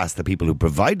 be past the people who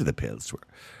provided the pills to her,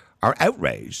 are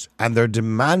outraged, and they're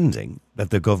demanding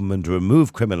that the government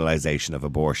remove criminalisation of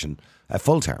abortion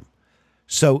full term.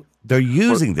 So they're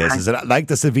using this as like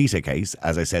the Savita case,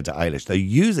 as I said to Eilís, they're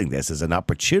using this as an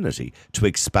opportunity to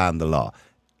expand the law.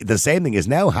 The same thing is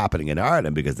now happening in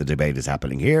Ireland because the debate is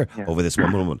happening here over this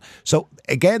one woman. So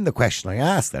again, the question I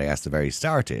asked at the very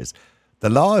start is, the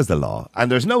law is the law.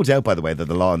 And there's no doubt, by the way, that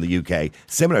the law in the UK,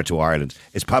 similar to Ireland,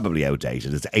 is probably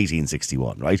outdated. It's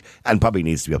 1861, right? And probably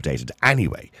needs to be updated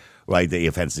anyway, right? The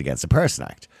Offences Against a Person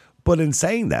Act. But in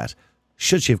saying that,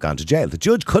 should she have gone to jail? The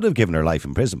judge could have given her life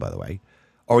in prison, by the way.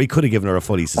 Or he could have given her a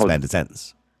fully suspended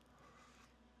sentence.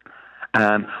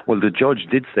 Well, the judge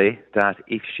did say that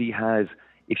if she has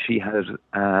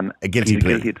a guilty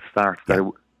plea at the start,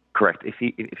 correct. If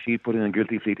she put in a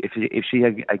guilty plea, if she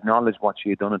had acknowledged what she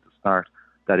had done at the start,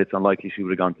 that it's unlikely she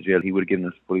would have gone to jail, he would have given her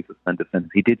a fully suspended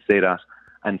sentence. He did say that,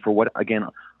 and for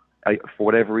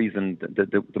whatever reason,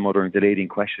 the mother and the lady in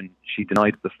question, she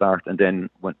denied at the start, and then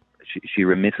when she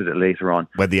remitted it later on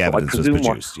when the evidence was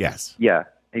produced. Yes. Yeah.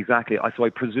 Exactly. So I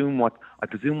presume what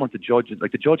the judge has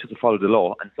to follow the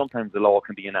law, and sometimes the law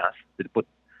can be an ass, but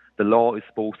the law is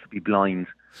supposed to be blind.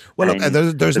 Well,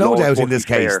 look, there's no doubt in this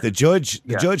case the judge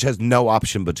has no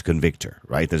option but to convict her.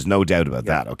 Right? There's no doubt about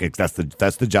that. Okay, that's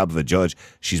the job of a judge.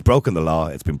 She's broken the law.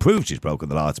 It's been proved she's broken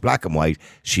the law. It's black and white.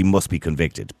 She must be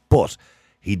convicted. But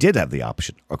he did have the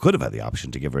option, or could have had the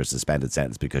option, to give her a suspended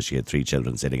sentence because she had 3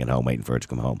 children sitting at home waiting for her to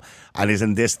come home. And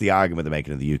isn't this the argument they're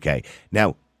making in the UK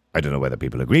now? I don't know whether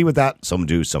people agree with that. Some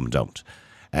do, some don't.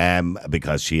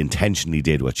 Because she intentionally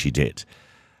did what she did.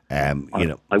 I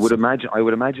would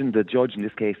imagine the judge in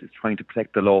this case is trying to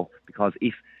protect the law, because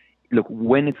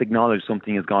when it's acknowledged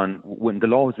something has gone, when the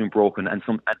law has been broken and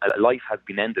a life has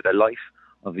been ended, a life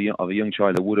of a young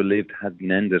child that would have lived has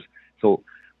been ended. So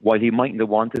while he mightn't have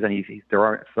wanted, and there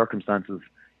are circumstances,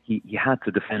 he had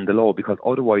to defend the law, because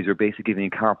otherwise you're basically giving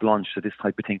carte blanche to this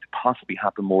type of thing to possibly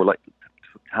happen more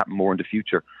in the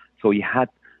future. So you had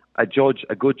a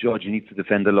good judge needs to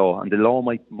defend the law, and the law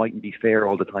mightn't be fair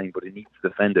all the time, but it needs to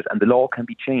defend it, and the law can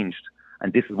be changed,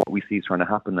 and this is what we see is trying to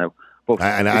happen now. But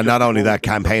and not only that,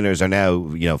 campaigners are now,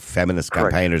 feminist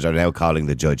campaigners are now calling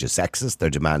the judge a sexist. They're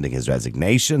demanding his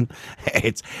resignation.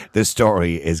 The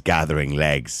story is gathering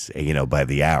legs, by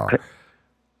the hour.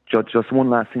 Just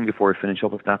one last thing before I finish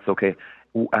up, if that's okay.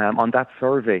 On that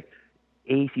survey,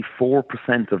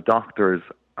 84% of doctors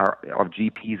of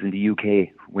GPs in the UK,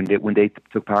 when they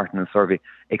took part in the survey,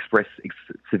 expressed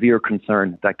severe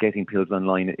concern that getting pills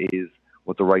online is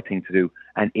the right thing to do,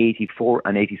 and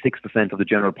 86% of the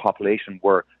general population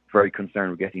were very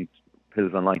concerned with getting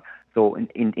pills online. So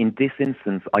in this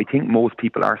instance, I think most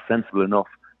people are sensible enough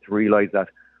to realise that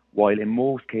while in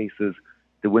most cases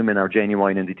the women are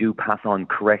genuine and they do pass on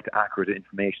correct, accurate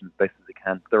information as best as they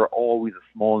can, there are always a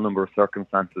small number of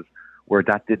circumstances where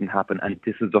that didn't happen, and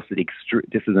this is just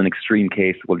an extreme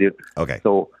case. Okay.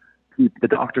 So the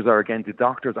doctors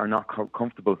are not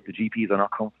comfortable. The GPs are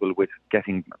not comfortable with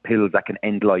getting pills that can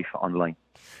end life online.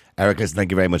 Eric, listen, thank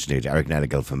you very much indeed. Eric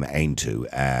Nedigal from Ain2.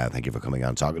 Thank you for coming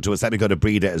on talking to us. Let me go to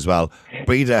Breda as well.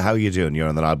 Breda, how are you doing? You're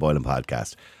on the Niall Boylan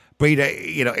podcast. Breda,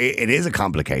 it is a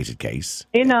complicated case.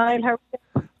 Hey Niall, how are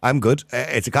you? I'm good.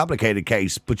 It's a complicated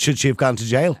case, but should she have gone to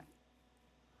jail?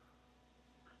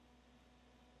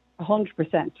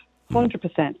 100%.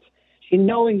 100%. she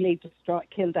knowingly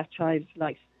killed that child's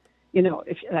life. You know,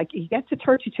 if like he gets to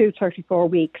 32, 34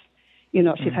 weeks, you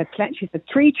know, she's had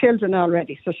 3 children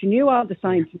already, so she knew all the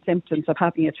signs and symptoms of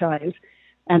having a child,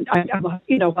 and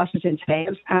you know what it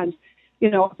entailed. And you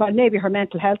know, while maybe her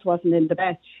mental health wasn't in the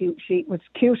best, she was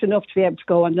cute enough to be able to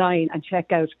go online and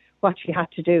check out what she had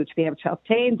to do to be able to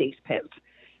obtain these pills.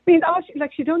 I mean,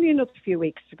 she'd only another few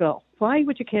weeks to go. Why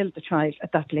would you kill the child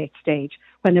at that late stage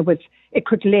when it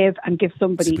could live and give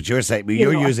somebody? But you're saying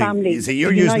you're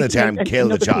using the term "kill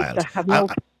the child,"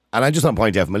 and I just want to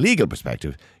point out from a legal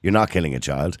perspective, you're not killing a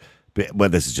child. Well,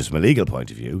 this is just from a legal point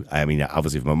of view. I mean,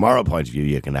 obviously, from a moral point of view,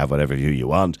 you can have whatever view you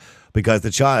want, because the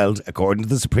child, according to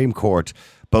the Supreme Court,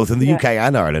 both in the UK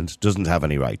and Ireland, doesn't have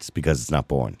any rights because it's not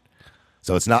born.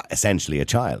 So it's not essentially a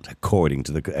child, according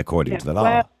to the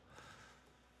law.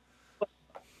 Well,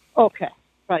 okay,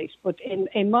 right. But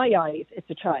in my eyes, it's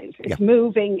a child. It's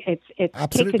moving. It's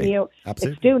kicking you.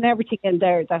 It's doing everything in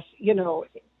there that, you know,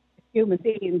 human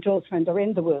being does when they're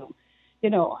in the womb. You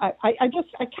know, I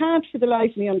can't for the life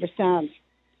of me understand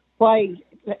why,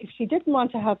 if she didn't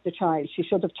want to have the child, she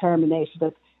should have terminated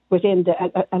it within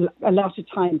a lot of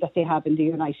time that they have in the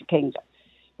United Kingdom.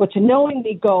 But to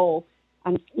knowingly go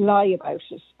and lie about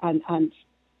it and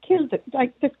kill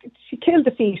she killed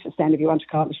the fetus, then, if you want to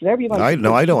call it whatever you want. I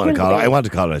don't want to call it. I want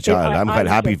to call it a child. I'm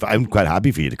quite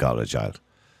happy for you to call it a child.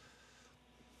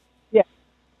 Yeah,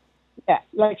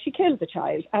 like she killed the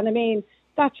child, and I mean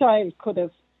that child could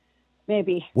have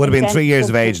maybe would have been 3 years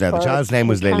of age now. The child's name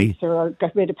was Lily. Or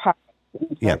got rid of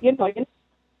Parkinson's. Yeah. You know.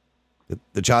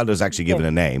 The child was actually given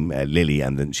a name, Lily,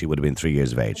 and then she would have been 3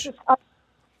 years of age.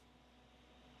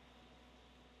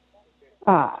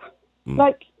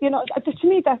 Like, you know, to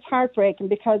me that's heartbreaking,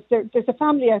 because there's a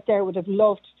family out there would have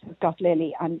loved to have got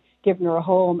Lily and given her a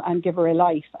home and give her a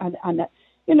life, and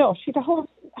you know, she'd a whole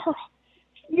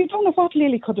you don't know what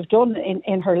Lily could have done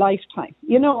in her lifetime,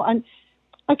 you know. And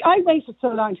like, I waited so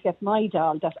long to get my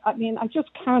doll that, I mean, I just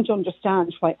can't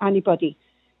understand why anybody,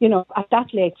 you know, at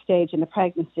that late stage in the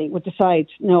pregnancy would decide,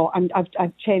 no,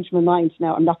 I've changed my mind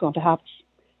now, I'm not going to have it.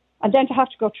 And then to have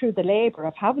to go through the labour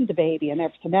of having the baby and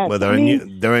everything else. Well,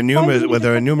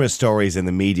 there are numerous stories in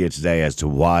the media today as to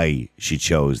why she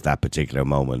chose that particular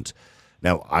moment.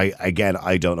 Now, I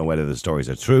don't know whether the stories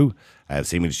are true.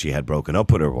 Seemingly she had broken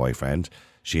up with her boyfriend.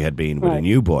 She had been with a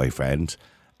new boyfriend,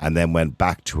 and then went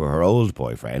back to her old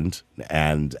boyfriend,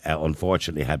 and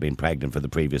unfortunately had been pregnant for the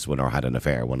previous one, or had an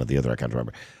affair, one or the other, I can't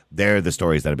remember. They're the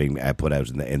stories that are being put out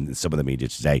in some of the media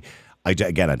today. I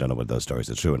don't know whether those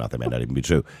stories are true or not. They may not even be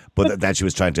true. But that she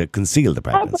was trying to conceal the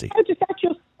pregnancy. How does that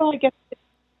just get?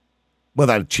 Well,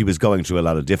 that she was going through a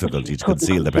lot of difficulty to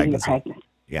conceal the pregnancy.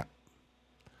 Yeah.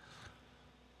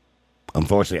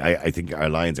 Unfortunately, I think our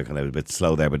lines are kind of a bit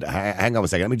slow there. But hang on a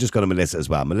second. Let me just go to Melissa as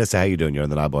well. Melissa, how are you doing? You're on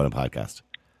the Niall Boylan podcast.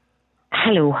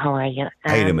 Hello, how are you?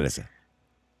 How you doing, Melissa?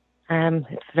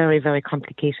 It's a very, very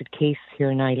complicated case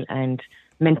here, Niall, and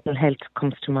mental health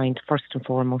comes to mind first and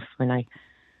foremost when I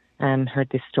heard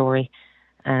this story.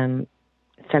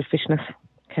 Selfishness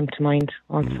came to mind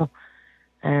also.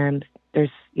 There's,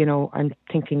 you know, I'm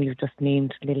thinking you've just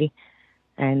named Lily,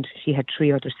 and she had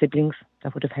 3 other siblings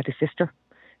that would have had a sister.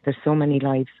 There's so many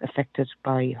lives affected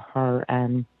by her,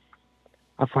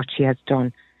 of what she has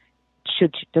done.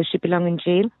 Does she belong in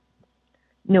jail?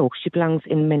 No, she belongs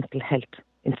in mental health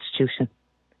institution,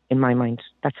 in my mind.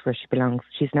 That's where she belongs.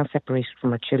 She's now separated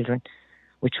from her children,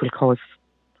 which will cause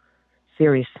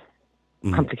serious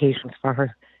complications for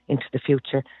her into the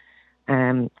future,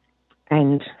 and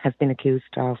has been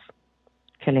accused of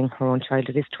killing her own child.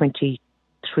 It is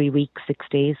 23 weeks, 6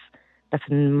 days. That's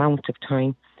an amount of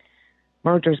time.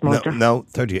 Murder is murder. No,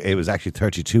 it was actually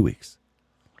 32 weeks.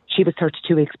 She was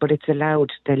 32 weeks, but it's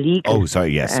allowed, the legal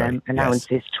allowance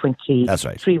is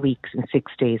 23 weeks and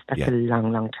 6 days. That's a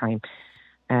long, long time.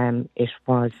 It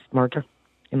was murder,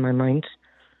 in my mind.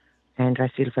 And I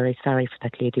feel very sorry for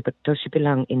that lady. But does she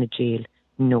belong in a jail?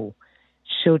 No.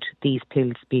 Should these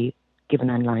pills be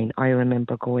given online? I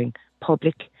remember going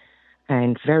public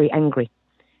and very angry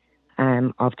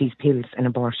of these pills and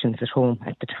abortions at home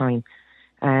at the time.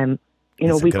 You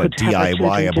know, we could have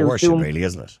DIY abortion, really,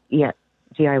 isn't it? Yeah,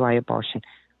 DIY abortion,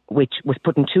 which was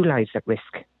putting 2 lives at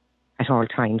risk at all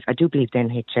times. I do believe the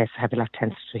NHS have a lot to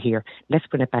answer to here. Let's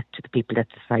bring it back to the people that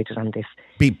decided on this.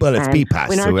 It's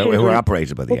BPAS, who are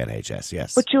operated by the NHS,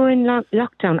 yes. But during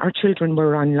lockdown, our children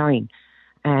were online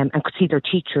and could see their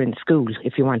teacher in school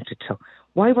if you wanted to.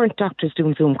 Why weren't doctors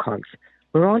doing Zoom calls?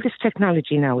 We're all this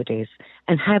technology nowadays,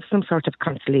 and have some sort of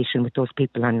consolation with those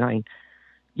people online,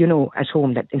 you know, at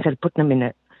home, that instead of putting them in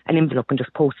an envelope and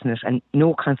just posting it, and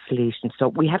no consolation. So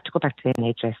we have to go back to the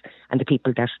NHS and the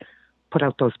people that put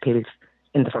out those pills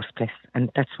in the first place, and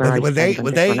that's where I stand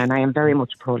on this one, and I am very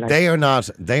much pro-life. They are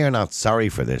not sorry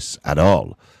for this at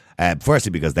all. Firstly,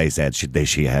 because they said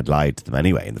she had lied to them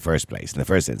anyway in the first place, in the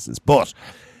first instance. But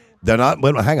they're not.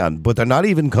 Well, hang on. But they're not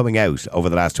even coming out over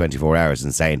the last 24 hours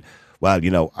and saying, "Well,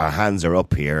 our hands are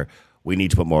up here. We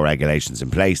need to put more regulations in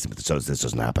place so this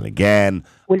doesn't happen again."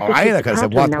 Well, or either because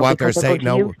what they're saying.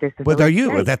 No, but they're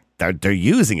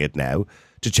using it now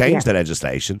to change the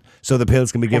legislation so the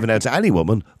pills can be given out to any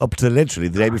woman up to literally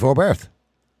the day before birth.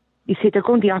 You see, they're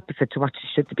going the opposite to what you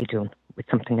should be doing with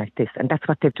something like this. And that's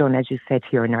what they've done, as you said,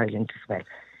 here in Ireland as well.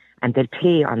 And they'll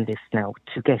play on this now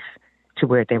to get to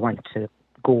where they want to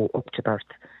go up to birth.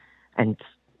 And,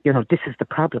 this is the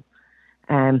problem.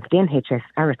 The NHS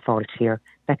are at fault here.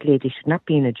 That lady should not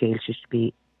be in a jail. She should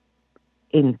be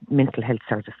in mental health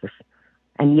services.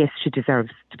 And yes, she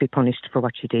deserves to be punished for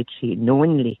what she did. She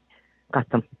knowingly got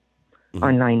them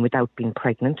online without being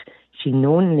pregnant. She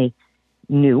knowingly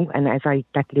knew, and as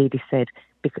that lady said,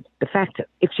 because the fact that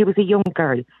if she was a young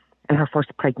girl in her first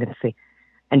pregnancy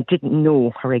and didn't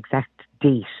know her exact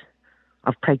date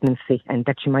of pregnancy, and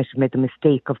that she might have made the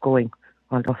mistake of going,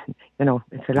 although,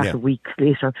 it's a lot of weeks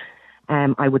later,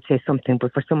 I would say something.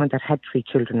 But for someone that had 3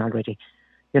 children already,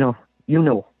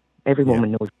 every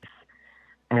woman knows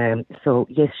this. So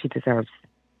yes, she deserves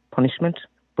punishment,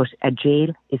 but a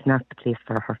jail is not the place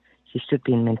for her. She should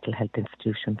be in mental health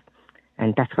institutions.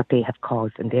 And that's what they have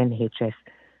caused, and the NHS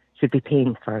should be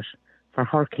paying for it, for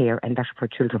her care and that of her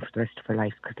children for the rest of her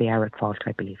life, because they are at fault,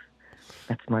 I believe.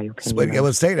 That's my opinion.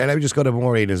 Well, stay there. Let me just go to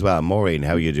Maureen as well. Maureen,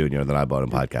 how are you doing? You're on the Niall Boylan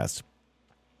podcast.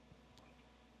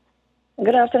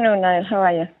 Good afternoon, Niall. How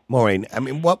are you? Maureen, I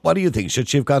mean, what do you think? Should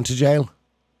she have gone to jail?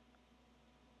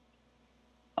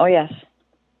 Oh, yes.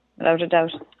 Without a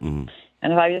doubt. And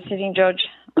if I was a sitting judge,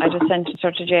 I'd have sent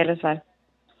her to jail as well.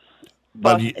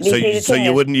 Well, so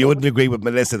you wouldn't agree with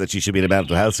Melissa that she should be in the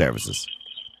mental health services?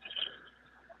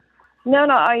 No,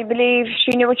 I believe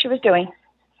she knew what she was doing.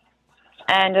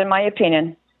 And in my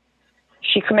opinion,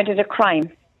 she committed a crime.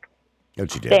 Oh,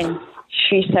 she did. Then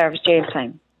she serves jail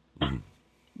time.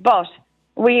 But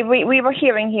we were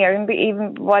hearing here,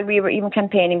 even while we were even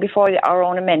campaigning before our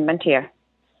own amendment here,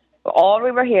 all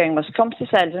we were hearing was clumps of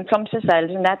cells,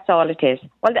 and that's all it is.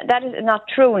 Well, that is not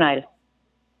true, Niall.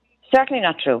 Certainly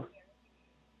not true.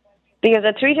 Because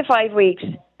at 3 to 5 weeks,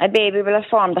 a baby will have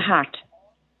formed the heart,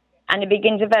 and it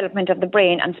begins development of the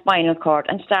brain and spinal cord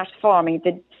and starts forming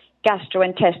the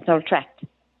gastrointestinal tract.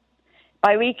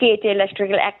 By week 8, the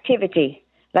electrical activity,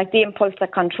 like the impulse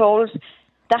that controls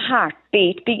the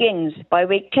heartbeat, begins. By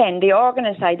week 10, the organ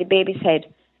inside the baby's head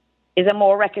is a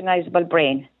more recognizable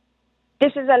brain.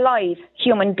 This is a live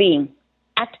human being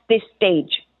at this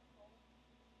stage.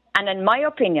 And in my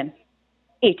opinion,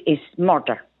 it is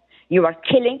murder. You are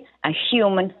killing a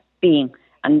human being.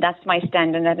 And that's my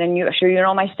stand on it. And I'm sure you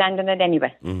know my stand on it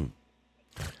anyway.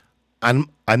 I'm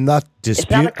not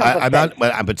disputing.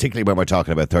 And particularly when we're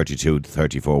talking about 32 to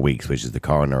 34 weeks, which is the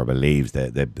coroner believes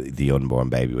the unborn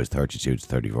baby was 32 to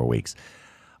 34 weeks.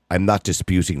 I'm not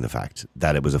disputing the fact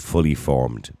that it was a fully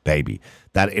formed baby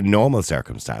that in normal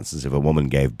circumstances, if a woman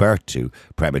gave birth to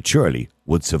prematurely,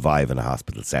 would survive in a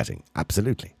hospital setting.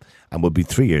 Absolutely. And would be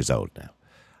 3 years old now.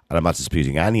 And I'm not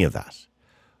disputing any of that.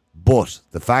 But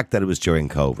the fact that it was during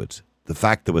COVID, the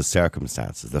fact there was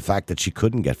circumstances, the fact that she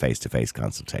couldn't get face-to-face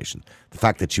consultation, the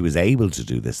fact that she was able to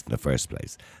do this in the first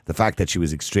place, the fact that she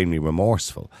was extremely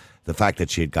remorseful, the fact that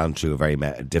she had gone through a very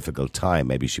difficult time,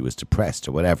 maybe she was depressed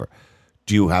or whatever.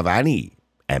 Do you have any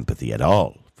empathy at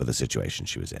all for the situation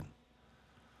she was in?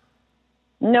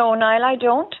 No, Niall, I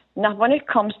don't. Not when it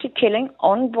comes to killing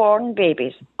unborn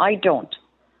babies. I don't.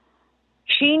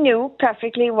 She knew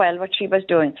perfectly well what she was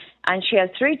doing, and she has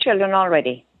 3 children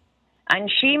already. And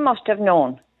she must have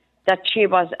known that she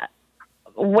was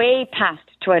way past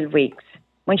 12 weeks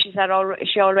when she said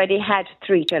she already had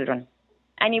 3 children.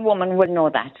 Any woman would know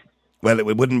that. Well, it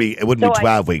wouldn't be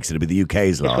 12 weeks. It'd be the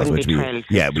UK's laws, which would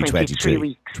be 23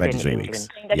 weeks. 23 weeks.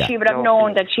 That she would have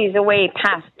known that she's away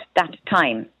past that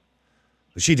time.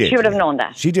 She did. She would have known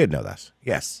that. She did know that.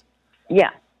 Yes.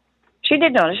 Yeah. She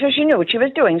did know that. So she knew what she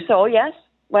was doing. So, yes,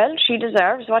 well, she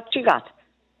deserves what she got,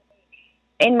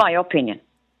 in my opinion.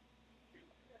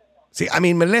 See, I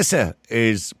mean, Melissa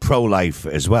is pro-life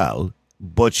as well,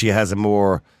 but she has a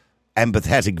more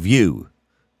empathetic view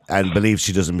and believes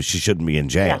she shouldn't be in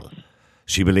jail. Yeah.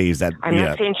 She believes that... I'm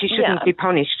not saying she shouldn't be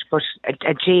punished, but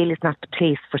a jail is not the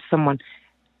place for someone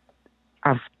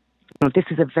of... this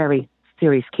is a very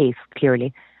serious case,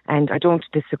 clearly, and I don't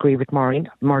disagree with Maureen.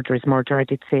 Murder is murder. I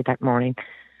did say that, Maureen.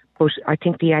 But I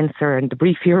think the answer and the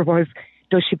brief here was,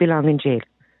 does she belong in jail?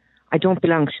 I don't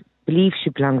believe believe she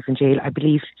belongs in jail. I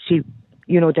believe she,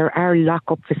 there are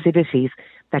lock-up facilities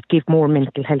that give more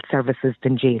mental health services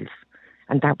than jails.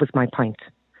 And that was my point.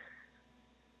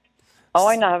 Oh,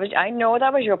 I know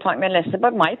that was your point, Melissa,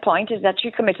 but my point is that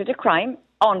she committed a crime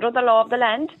under the law of the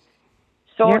land.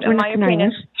 So, in my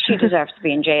opinion, she deserves to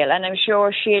be in jail, and I'm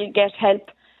sure she'll get help.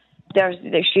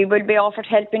 She will be offered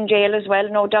help in jail as well,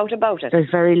 no doubt about it. There's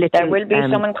very little. There will be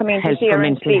someone coming to see her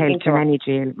and speaking to her. In any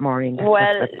jail, Maureen.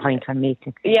 That's the point I'm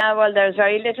making. Yeah, well, there's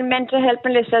very little mental help,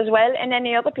 Melissa, as well in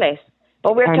any other place.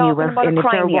 But we're talking about a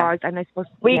crime here. And I suppose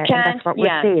we can't. And that's what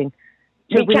we're saying.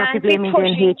 We can't be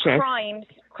pushing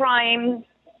crimes.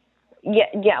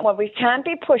 Yeah. Well, we can't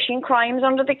be pushing crimes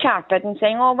under the carpet and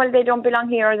saying, "Oh, well, they don't belong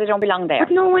here or they don't belong there."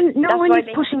 But no one is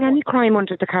pushing any crime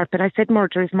under the carpet. I said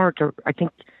murder is murder. I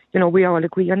think we all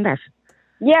agree on that.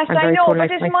 Yes, I know, but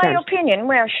it's my opinion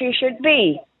where she should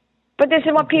be. But this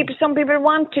is what some people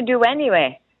want to do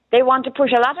anyway. They want to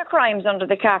push a lot of crimes under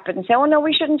the carpet and say, "Oh no,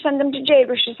 we shouldn't send them to jail.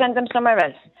 We should send them somewhere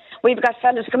else." We've got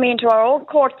fellas coming into our own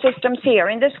court systems here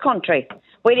in this country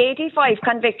with 85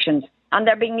 convictions, and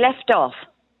they're being left off.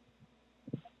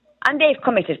 And they've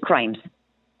committed crimes.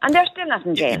 And they're still not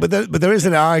in jail. But there is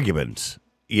an argument,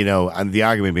 and the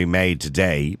argument being made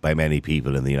today by many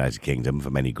people in the United Kingdom, for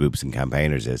many groups and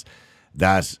campaigners, is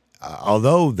that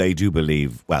although they do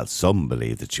believe, well, some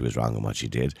believe that she was wrong in what she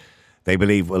did, they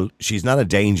believe, well, she's not a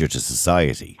danger to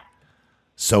society.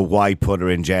 So why put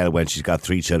her in jail when she's got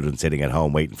 3 children sitting at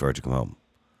home waiting for her to come home?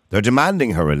 They're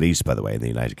demanding her release, by the way, in the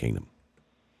United Kingdom.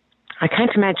 I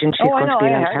can't imagine she's going to be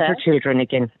allowed to have her children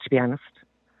again, to be honest.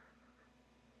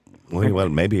 Well,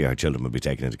 maybe her children will be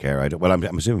taken into care.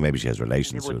 I'm assuming maybe she has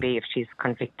relations. It would be if she's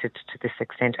convicted to this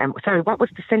extent. Sorry, what was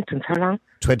the sentence? How long?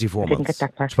 24 months. I didn't get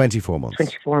that part. 24 months.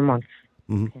 24 months.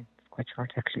 Mm-hmm. Okay. It's quite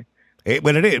short, actually.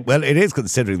 It is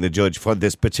considering the judge for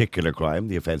this particular crime,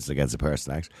 the Offences Against a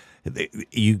Person Act.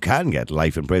 You can get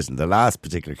life in prison. The last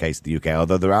particular case in the UK,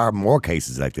 although there are more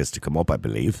cases like this to come up, I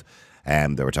believe.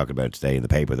 They were talking about today in the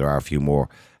paper. There are a few more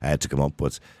to come up,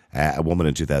 but a woman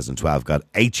in 2012 got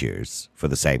 8 years for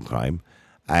the same crime,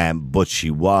 but she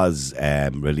was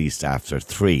released after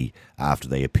 3 after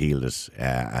they appealed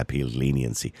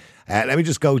leniency. Let me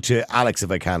just go to Alex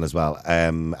if I can as well.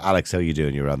 Alex, how are you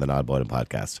doing? You're on the Niall Boylan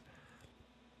podcast.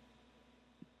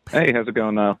 Hey, how's it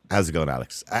going now? How's it going,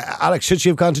 Alex? Alex, should she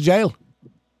have gone to jail?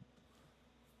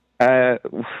 I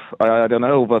don't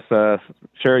know, but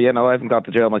sure, I haven't gone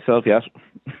to jail myself yet.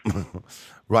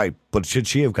 Right, but should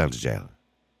she have gone to jail?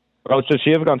 Oh, should she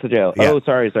have gone to jail? Yeah. Oh,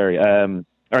 sorry. All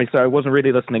right, so I wasn't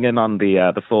really listening in on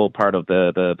the full part of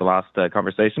the last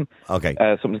conversation. Okay.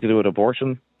 Something to do with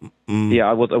abortion. Yeah,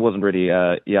 I wasn't really.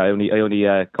 I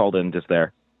only called in just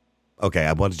there. Okay,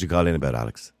 and what did you call in about,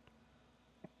 Alex?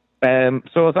 So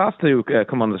I was asked to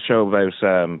come on the show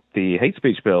about the hate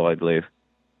speech bill, I believe.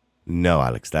 No,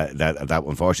 Alex, that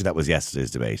unfortunately that was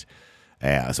yesterday's debate.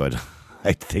 So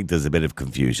I think there's a bit of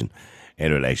confusion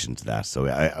in relation to that. So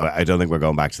I don't think we're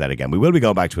going back to that again. We will be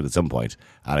going back to it at some point,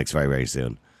 Alex, very, very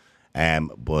soon.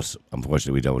 But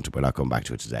unfortunately, we're not going back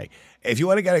to it today. If you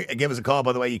want to give us a call,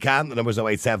 by the way, you can. The number's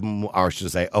 087, or should I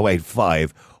say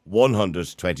 085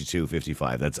 100 22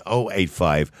 55. That's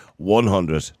 085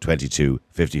 100 22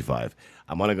 55.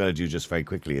 And what I'm going to do just very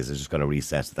quickly is I'm just going to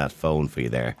reset that phone for you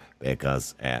there,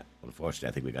 because unfortunately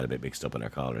I think we got a bit mixed up in our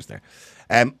callers there.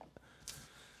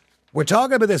 We're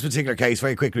talking about this particular case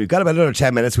very quickly. We've got about another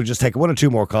 10 minutes. We'll just take 1 or 2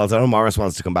 more calls. I know Morris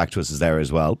wants to come back to us there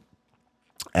as well.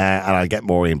 And I'll get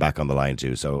Maureen back on the line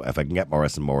too. So if I can get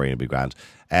Morris and Maureen, it'll be grand.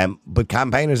 But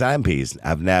campaigners and MPs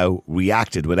have now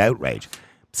reacted with outrage.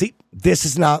 See, this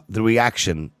is not the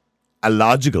reaction a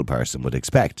logical person would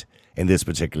expect in this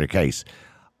particular case.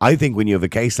 I think when you have a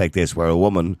case like this where a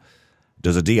woman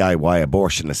does a DIY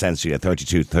abortion essentially at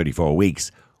 32 to 34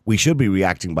 weeks, we should be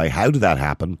reacting by how did that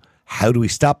happen? How do we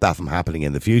stop that from happening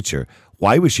in the future?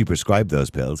 Why was she prescribed those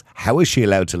pills? How is she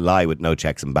allowed to lie with no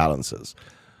checks and balances?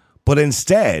 But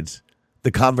instead,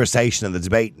 the conversation and the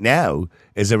debate now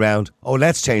is around,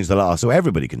 let's change the law so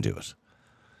everybody can do it.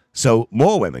 So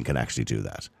more women can actually do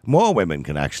that. More women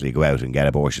can actually go out and get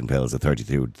abortion pills at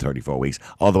 32 to 34 weeks,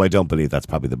 although I don't believe that's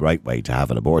probably the right way to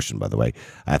have an abortion, by the way,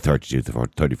 at 32 to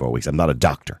 34 weeks. I'm not a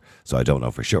doctor, so I don't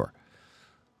know for sure.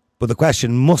 But the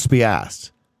question must be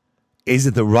asked, is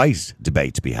it the right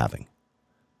debate to be having?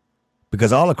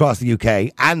 Because all across the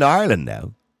UK and Ireland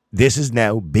now, this is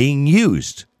now being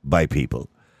used by people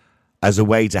as a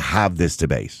way to have this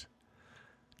debate.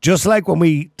 Just like when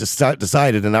we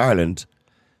decided in Ireland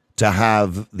to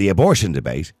have the abortion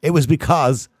debate, it was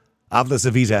because of the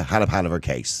Savita Hannah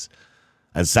case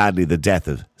and sadly the death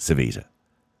of Savita.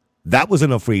 That was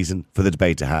enough reason for the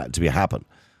debate to happen.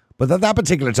 But at that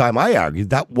particular time, I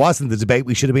argued that wasn't the debate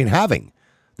we should have been having.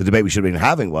 The debate we should have been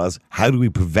having was, how do we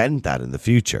prevent that in the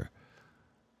future?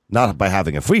 Not by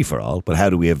having a free-for-all, but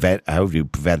how do we prevent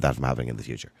that from happening in the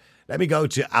future? Let me go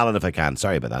to Alan if I can.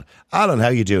 Sorry about that. Alan, how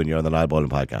are you doing? You're on the Niall Boylan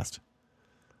podcast.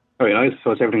 Very nice.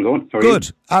 How's everything going? Good.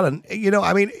 You? Alan,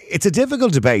 it's a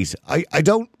difficult debate. I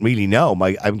don't really know.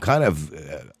 I'm kind of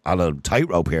on a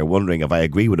tightrope here, wondering if I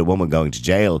agree with a woman going to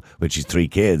jail with she's 3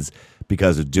 kids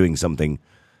because of doing something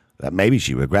that maybe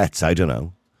she regrets. I don't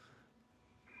know.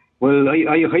 Well,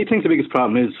 I think the biggest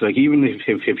problem is, like, even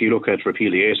if you look at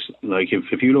Repeal 8, like,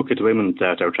 if you look at the women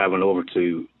that are travelling over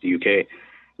to the UK,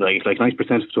 like 90%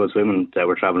 of those women that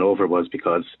were travelling over was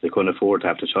because they couldn't afford to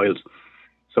have the child.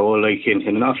 So, like, in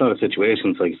an awful lot of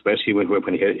situations, like, especially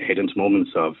when you head into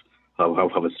moments of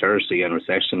austerity and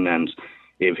recession, and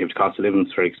if the cost of living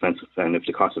is very expensive, and if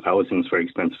the cost of housing is very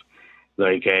expensive,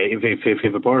 like,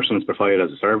 if abortion is provided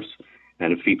as a service,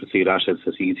 and if people see that as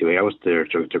an easy way out, they're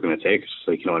going to take it.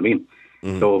 Like, you know what I mean?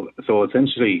 Mm. So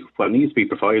essentially, what needs to be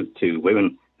provided to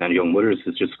women and young mothers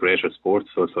is just greater support,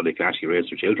 so they can actually raise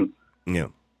their children. Yeah.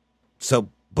 So,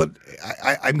 but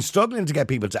I'm struggling to get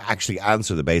people to actually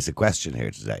answer the basic question here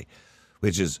today,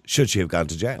 which is, should she have gone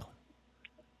to jail?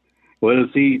 Well,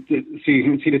 see,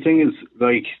 the thing is,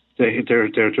 like, there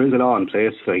is a law in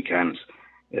place, like, and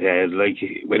like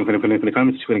when it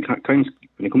comes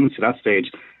to that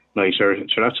stage. Like, sure,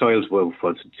 that child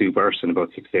was due birth in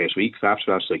about 6 to 8 weeks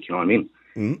after that, like, you know what I mean?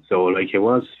 Mm. So, like, it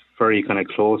was very kind of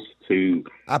close to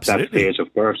that stage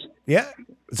of birth. Yeah.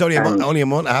 It's only a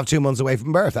month, 2 months away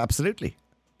from birth, absolutely.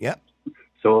 Yeah.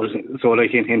 So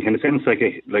like, in a sense,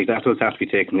 like that does have to be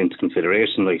taken into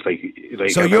consideration. Like.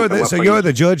 So you're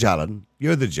the judge, Alan.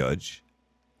 You're the judge.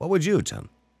 What would you have done?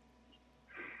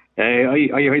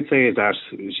 I'd say that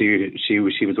she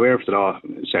was aware of the law.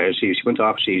 She went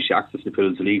off. She accessed the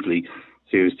pills illegally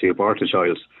to abort the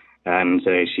child, and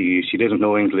she didn't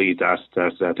knowingly that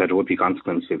there would be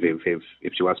consequence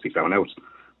if she was to be found out.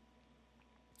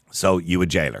 So you would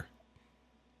jail her?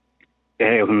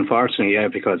 Unfortunately, yeah,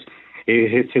 because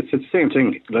it's the same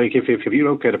thing. Like, if you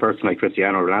look at a person like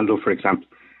Cristiano Ronaldo, for example,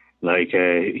 like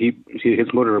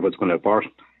his mother was going to abort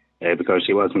him. Because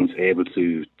she wasn't able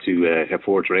to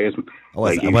afford to raise him. I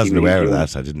wasn't aware of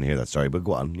that. I didn't hear that story, but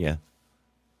go on, yeah.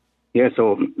 Yeah,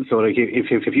 so like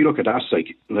if you look at that,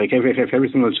 like if every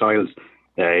single child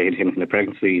in a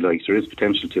pregnancy, like, there is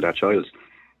potential to that child.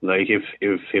 Like, if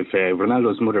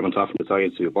Ronaldo's mother went off and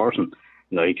decided to abort him,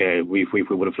 like, we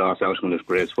would have lost out on the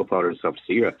greatest footballers of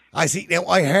the era. I see. Now,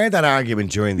 I heard that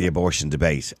argument during the abortion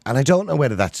debate, and I don't know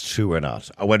whether that's true or not,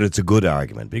 or whether it's a good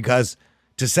argument, because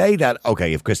to say that,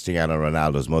 okay, if Cristiano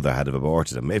Ronaldo's mother had have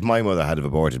aborted him, if my mother had have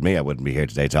aborted me, I wouldn't be here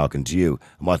today talking to you.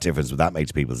 And what difference would that make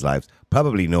to people's lives?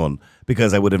 Probably none,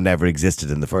 because I would have never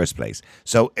existed in the first place.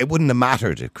 So it wouldn't have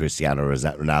mattered if Cristiano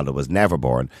Ronaldo was never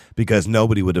born, because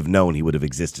nobody would have known he would have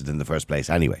existed in the first place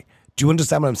anyway. Do you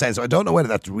understand what I'm saying? So I don't know whether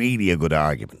that's really a good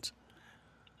argument.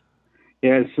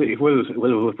 Yeah, well,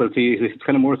 see, it's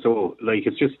kind of more so, like,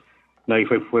 it's just, like,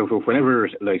 whenever,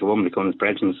 like, a woman becomes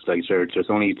pregnant, like, there's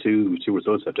only two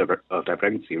results of that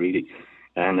pregnancy, really,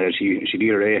 and she'd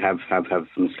either A, have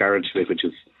miscarriage, which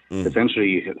is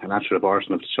essentially a natural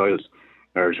abortion of the child,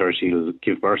 or she'll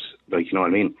give birth, like, you know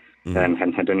what I mean, and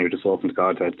then you're just hoping to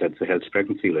God that's a healthy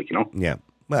pregnancy, like, you know. Yeah.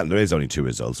 Well, there is only 2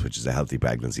 results, which is a healthy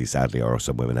pregnancy, sadly, or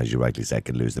some women, as you rightly said,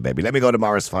 can lose the baby. Let me go to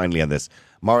Morris finally on this.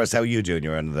 Morris, how are you doing?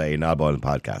 You're on the Niall Boylan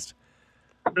podcast.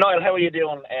 Niall, how are you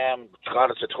doing?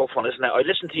 God, it's a tough one, isn't it? I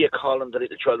listened to you calling the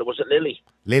little child. Was it Lily?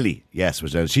 Lily, yes.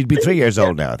 She'd be 3 years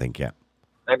old now, I think, yeah.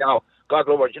 I know. God,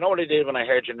 Lord, you know what I did when I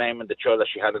heard your name and the child that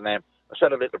she had a name? I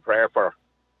said a little prayer for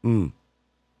her.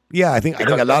 Yeah, I think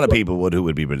a lot of people who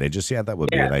would be religious. Yeah, that would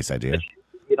be a nice idea.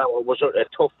 You know, it was a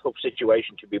tough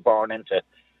situation to be born into,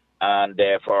 and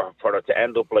for her to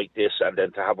end up like this, and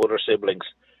then to have other siblings.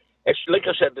 It's like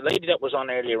I said, the lady that was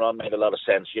on earlier on made a lot of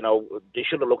sense. You know, they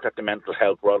should have looked at the mental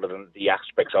health rather than the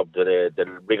aspects of the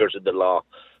rigours of the law.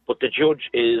 But the judge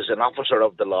is an officer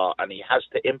of the law, and he has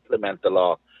to implement the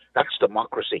law. That's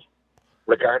democracy,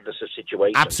 regardless of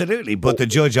situation. Absolutely, but the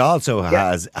judge also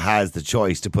has the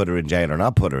choice to put her in jail or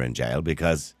not put her in jail,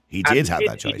 because he did have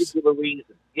that choice. He did give a reason.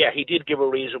 Yeah, he did give a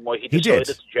reason why he decided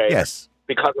to jail. Yes.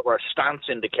 Because of her stance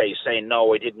in the case, saying,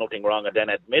 no, I did nothing wrong, and then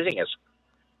admitting it.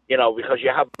 You know, because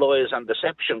you have lies and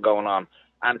deception going on.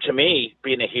 And to me,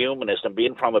 being a humanist and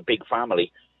being from a big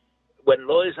family, when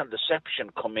lies and deception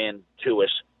come in to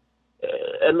us,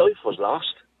 a life was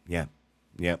lost. Yeah,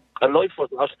 yeah. A life was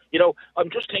lost. You know, I'm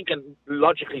just thinking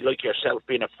logically, like yourself,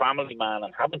 being a family man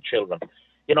and having children.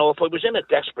 You know, if I was in a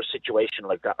desperate situation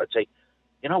like that, I'd say,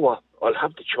 you know what, I'll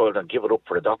have the child and give it up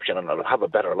for adoption and I'll have a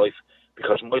better life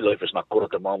because my life is not good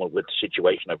at the moment with the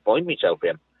situation I find myself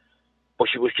in. But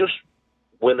she was just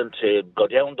willing to go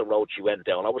down the road she went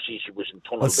down. Obviously, she was in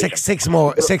tunnel vision.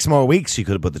 Six more weeks she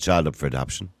could have put the child up for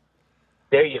adoption.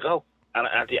 There you go. And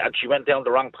she went down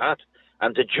the wrong path.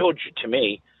 And the judge, to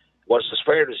me, was as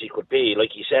fair as he could be.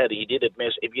 Like he said, he did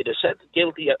admit, if you'd have said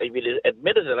guilty, if you'd have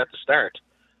admitted it at the start,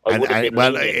 I would have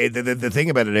been lenient. The thing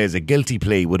about it is, a guilty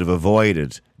plea would have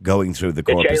avoided going through the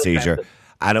court procedure,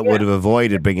 and it would have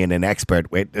avoided bringing in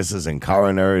expert witnesses and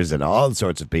coroners and all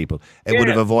sorts of people. It would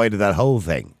have avoided that whole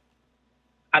thing.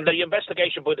 And the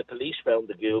investigation by the police found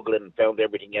the Google and found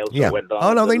everything else that went on.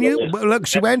 Oh, no, they knew. Well, look,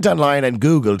 she went online and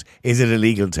Googled, is it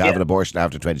illegal to have an abortion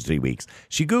after 23 weeks?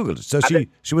 She Googled. So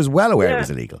she was well aware it was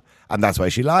illegal. And that's why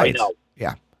she lied. I know.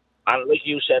 Yeah. And like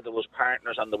you said, there was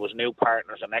partners and there was new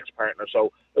partners and ex-partners.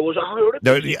 So it was a horrific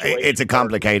situation. It's a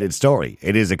complicated story.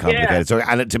 It is a complicated story.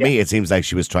 And to me, it seems like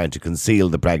she was trying to conceal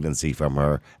the pregnancy from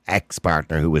her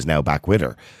ex-partner who was now back with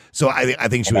her. So I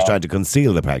think she was trying to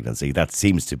conceal the pregnancy. That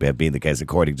seems to have been the case,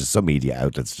 according to some media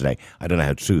outlets today. I don't know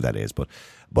how true that is. And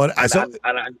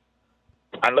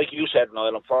like you said,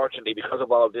 Niall, unfortunately, because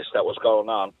of all this that was going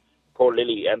on, poor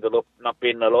Lily ended up not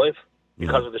being alive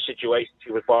because of the situation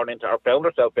she was born into or found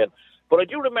herself in. But I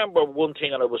do remember one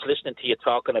thing, and I was listening to you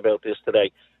talking about this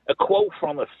today. A quote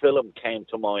from a film came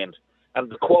to mind,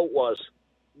 and the quote was,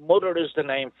 "Mother is the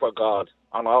name for God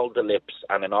on all the lips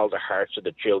and in all the hearts of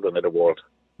the children of the world."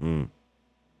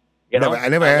 You know? I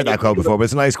never heard that quote before, but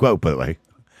it's a nice quote, by the way.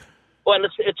 Well,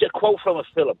 it's a quote from a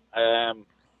film. Do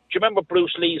you remember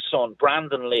Bruce Lee's son,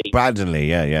 Brandon Lee? Brandon Lee,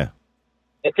 yeah.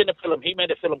 It's in a film. He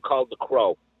made a film called The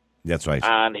Crow. That's right.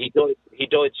 And he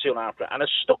died soon after. And it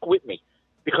stuck with me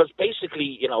because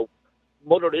basically,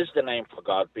 mother is the name for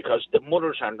God because the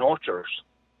mothers are nurturers.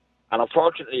 And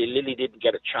unfortunately, Lily didn't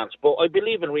get a chance. But I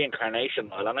believe in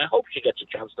reincarnation, and I hope she gets a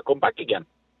chance to come back again.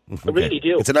 I really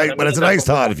do. It's a nice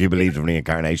thought if you believe in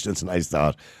reincarnation. It's a nice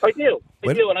thought. I do,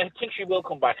 and I think she will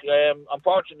come back.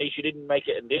 Unfortunately, she didn't make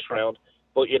it in this round,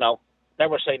 but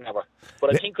never say never.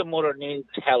 But I think the mother needs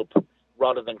help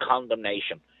rather than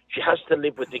condemnation. She has to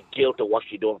live with the guilt of what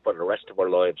she's done for the rest of her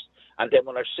lives. And then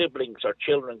when her siblings or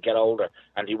children get older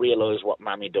and they realise what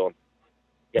Mammy done.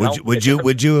 Would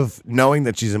you have, knowing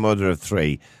that she's a mother of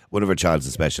three, one of her child's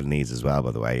with special needs as well,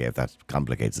 by the way, if that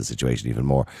complicates the situation even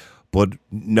more, but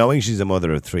knowing she's a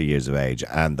mother of 3 years of age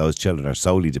and those children are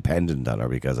solely dependent on her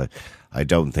because I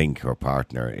don't think her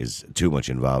partner is too much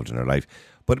involved in her life.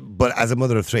 But as a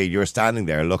mother of three, you're standing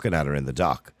there looking at her in the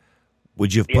dock.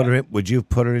 Would you have put her in? Would you have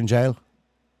put her in jail?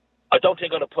 I don't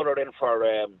think I'd have put her in for.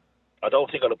 I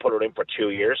don't think I'd have put her in for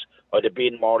 2 years. I'd have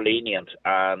been more lenient,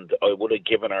 and I would have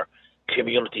given her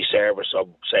community service of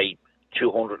say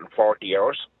 240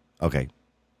 hours. Okay,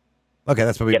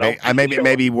 that's probably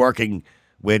maybe working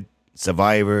with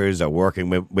survivors or working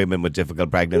with women with difficult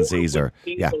pregnancies or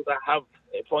people that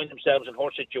find themselves in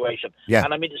her situation. Yeah.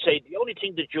 And I mean to say, the only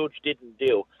thing the judge didn't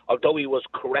do, although he was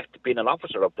correct being an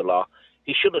officer of the law,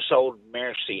 he should have showed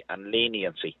mercy and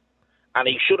leniency. And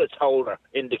he should have told her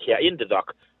in the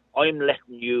dock, I'm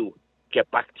letting you get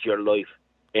back to your life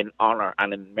in honour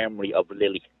and in memory of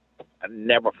Lily. And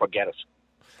never forget it.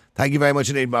 Thank you very much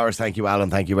indeed, Morris. Thank you, Alan.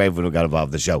 Thank you, everyone who got involved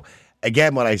in the show.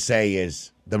 Again, what I say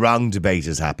is the wrong debate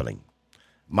is happening.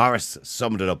 Morris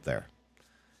summed it up there.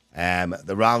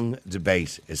 The wrong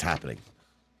debate is happening.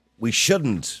 We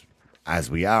shouldn't,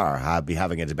 as we are, be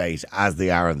having a debate, as they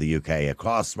are in the UK,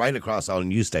 right across all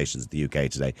news stations in the UK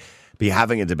today, be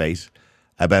having a debate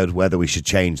about whether we should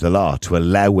change the law to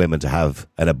allow women to have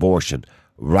an abortion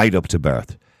right up to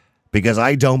birth. Because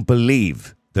I don't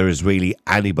believe there is really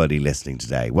anybody listening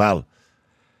today. Well,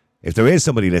 if there is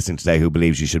somebody listening today who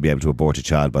believes you should be able to abort a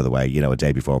child, by the way, a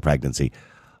day before pregnancy,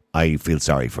 I feel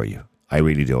sorry for you. I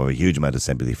really do. I have a huge amount of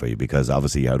sympathy for you because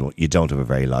obviously you don't have a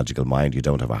very logical mind, you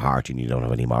don't have a heart, and you don't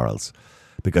have any morals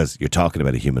because you're talking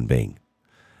about a human being.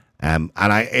 And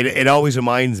it always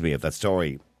reminds me of that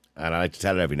story, and I like to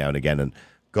tell it every now and again. And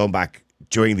going back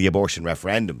during the abortion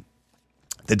referendum,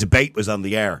 the debate was on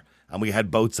the air, and we had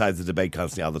both sides of the debate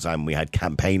constantly all the time, and we had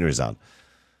campaigners on.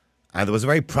 And there was a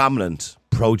very prominent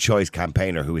pro-choice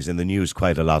campaigner who was in the news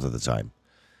quite a lot of the time.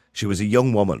 She was a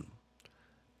young woman.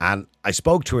 And I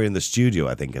spoke to her in the studio,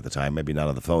 I think, at the time, maybe not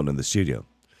on the phone, in the studio.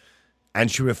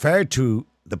 And she referred to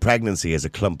the pregnancy as a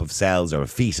clump of cells or a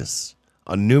fetus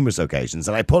on numerous occasions.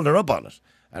 And I pulled her up on it.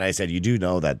 And I said, you do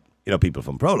know that, people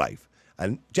from pro-life,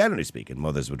 and generally speaking,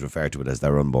 mothers would refer to it as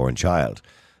their unborn child.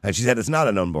 And she said, it's not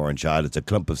an unborn child, it's a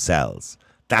clump of cells.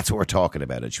 That's what we're talking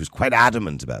about. And she was quite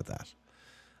adamant about that.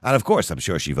 And of course, I'm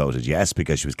sure she voted yes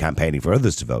because she was campaigning for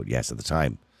others to vote yes at the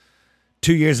time.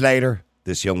 2 years later,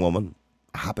 this young woman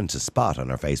I happened to spot on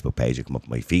her Facebook page. It came up on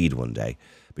my feed one day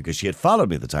because she had followed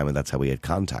me at the time, and that's how we had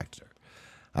contacted her.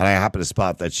 And I happened to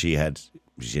spot that she's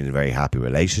in a very happy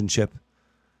relationship,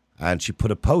 and she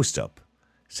put a post up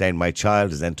saying, "My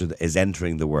child is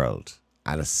entering the world,"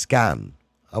 and a scan,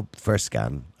 first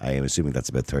scan, I am assuming that's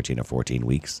about 13 or 14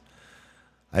 weeks,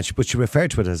 and she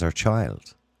referred to it as her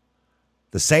child.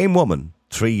 The same woman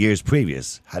 3 years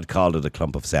previous had called it a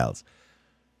clump of cells.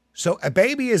 So a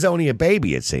baby is only a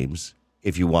baby, it seems,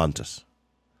 if you want it.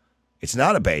 It's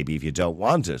not a baby if you don't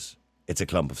want it. It's a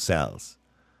clump of cells.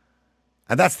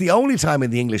 And that's the only time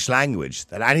in the English language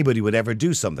that anybody would ever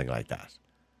do something like that.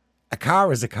 A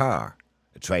car is a car.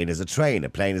 A train is a train. A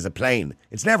plane is a plane.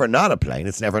 It's never not a plane.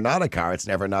 It's never not a car. It's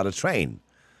never not a train.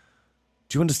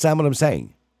 Do you understand what I'm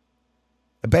saying?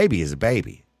 A baby is a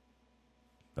baby,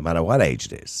 no matter what age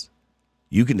it is.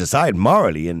 You can decide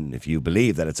morally, and if you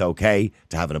believe that it's okay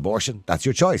to have an abortion, that's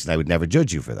your choice, and I would never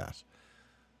judge you for that.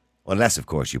 Unless, of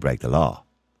course, you break the law.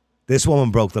 This woman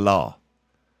broke the law.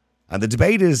 And the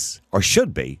debate is, or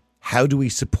should be, how do we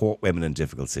support women in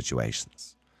difficult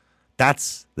situations?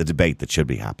 That's the debate that should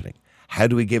be happening. How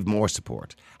do we give more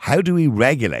support? How do we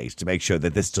regulate to make sure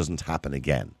that this doesn't happen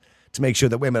again? To make sure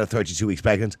that women at 32 weeks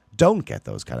pregnant don't get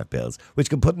those kind of pills, which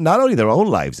can put not only their own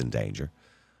lives in danger,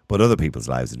 but other people's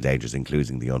lives in danger,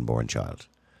 including the unborn child.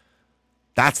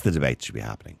 That's the debate that should be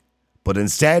happening. But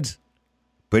instead,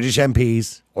 British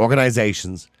MPs,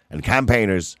 organisations and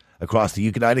campaigners across the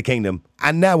United Kingdom,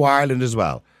 and now Ireland as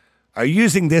well, are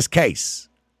using this case,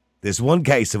 this one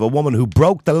case of a woman who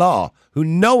broke the law, who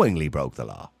knowingly broke the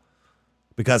law,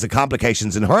 because of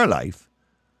complications in her life.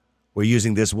 We're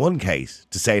using this one case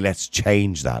to say, let's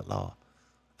change that law.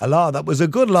 A law that was a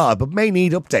good law, but may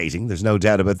need updating. There's no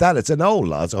doubt about that. It's an old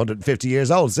law. It's 150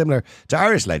 years old, similar to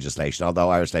Irish legislation, although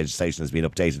Irish legislation has been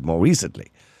updated more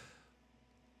recently.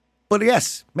 But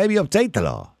yes, maybe update the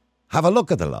law. Have a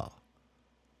look at the law.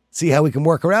 See how we can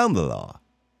work around the law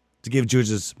to give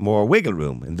judges more wiggle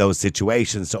room in those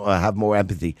situations, to have more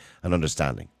empathy and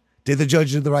understanding. Did the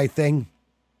judge do the right thing?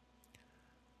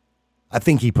 I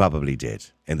think he probably did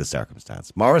in the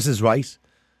circumstance. Morris is right.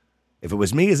 If it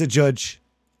was me as a judge,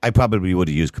 I probably would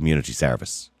have used community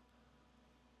service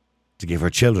to give her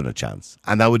children a chance.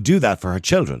 And I would do that for her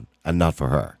children and not for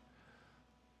her.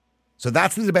 So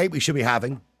that's the debate we should be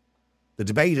having. The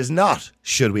debate is not,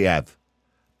 should we have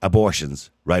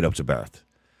abortions right up to birth?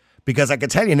 Because I can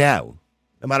tell you now,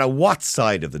 no matter what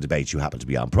side of the debate you happen to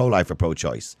be on, pro-life or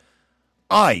pro-choice,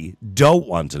 I don't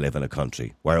want to live in a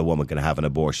country where a woman can have an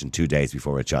abortion 2 days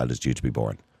before a child is due to be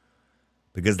born.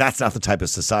 Because that's not the type of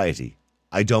society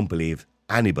I don't believe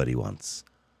anybody wants.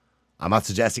 I'm not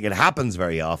suggesting it happens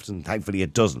very often. Thankfully,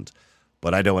 it doesn't.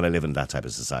 But I don't want to live in that type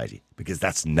of society because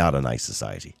that's not a nice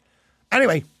society.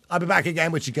 Anyway, I'll be back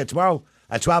again with you again tomorrow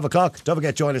at 12 o'clock. Don't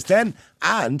forget, join us then.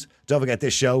 And don't forget,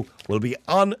 this show will be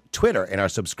on Twitter in our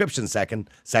subscription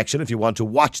section if you want to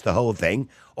watch the whole thing.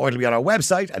 Or it'll be on our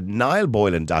website at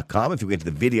niallboylan.com if you go into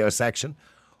the video section.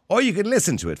 Or you can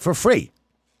listen to it for free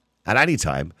at any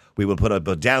time. We will put up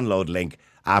a download link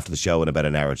after the show in about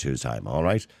an hour or two's time, all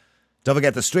right? Don't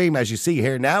forget the stream, as you see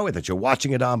here now, that you're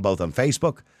watching it on, both on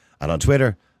Facebook and on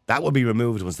Twitter. That will be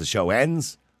removed once the show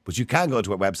ends. But you can go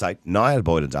to our website,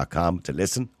 niallboylan.com, to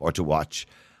listen or to watch.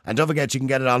 And don't forget, you can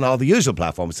get it on all the usual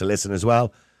platforms to listen as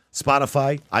well.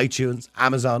 Spotify, iTunes,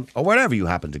 Amazon, or wherever you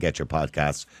happen to get your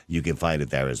podcasts, you can find it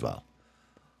there as well.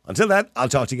 Until then, I'll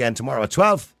talk to you again tomorrow at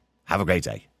 12. Have a great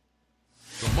day.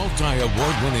 The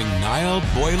multi-award-winning Niall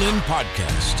Boylan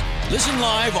Podcast. Listen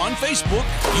live on Facebook,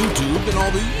 YouTube, and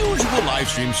all the usual live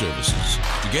stream services.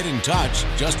 To get in touch,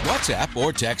 just WhatsApp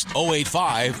or text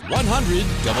 085 100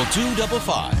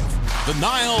 2255. The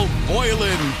Niall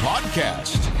Boylan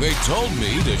Podcast. They told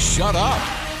me to shut up.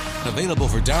 Available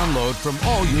for download from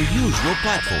all your usual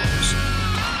platforms.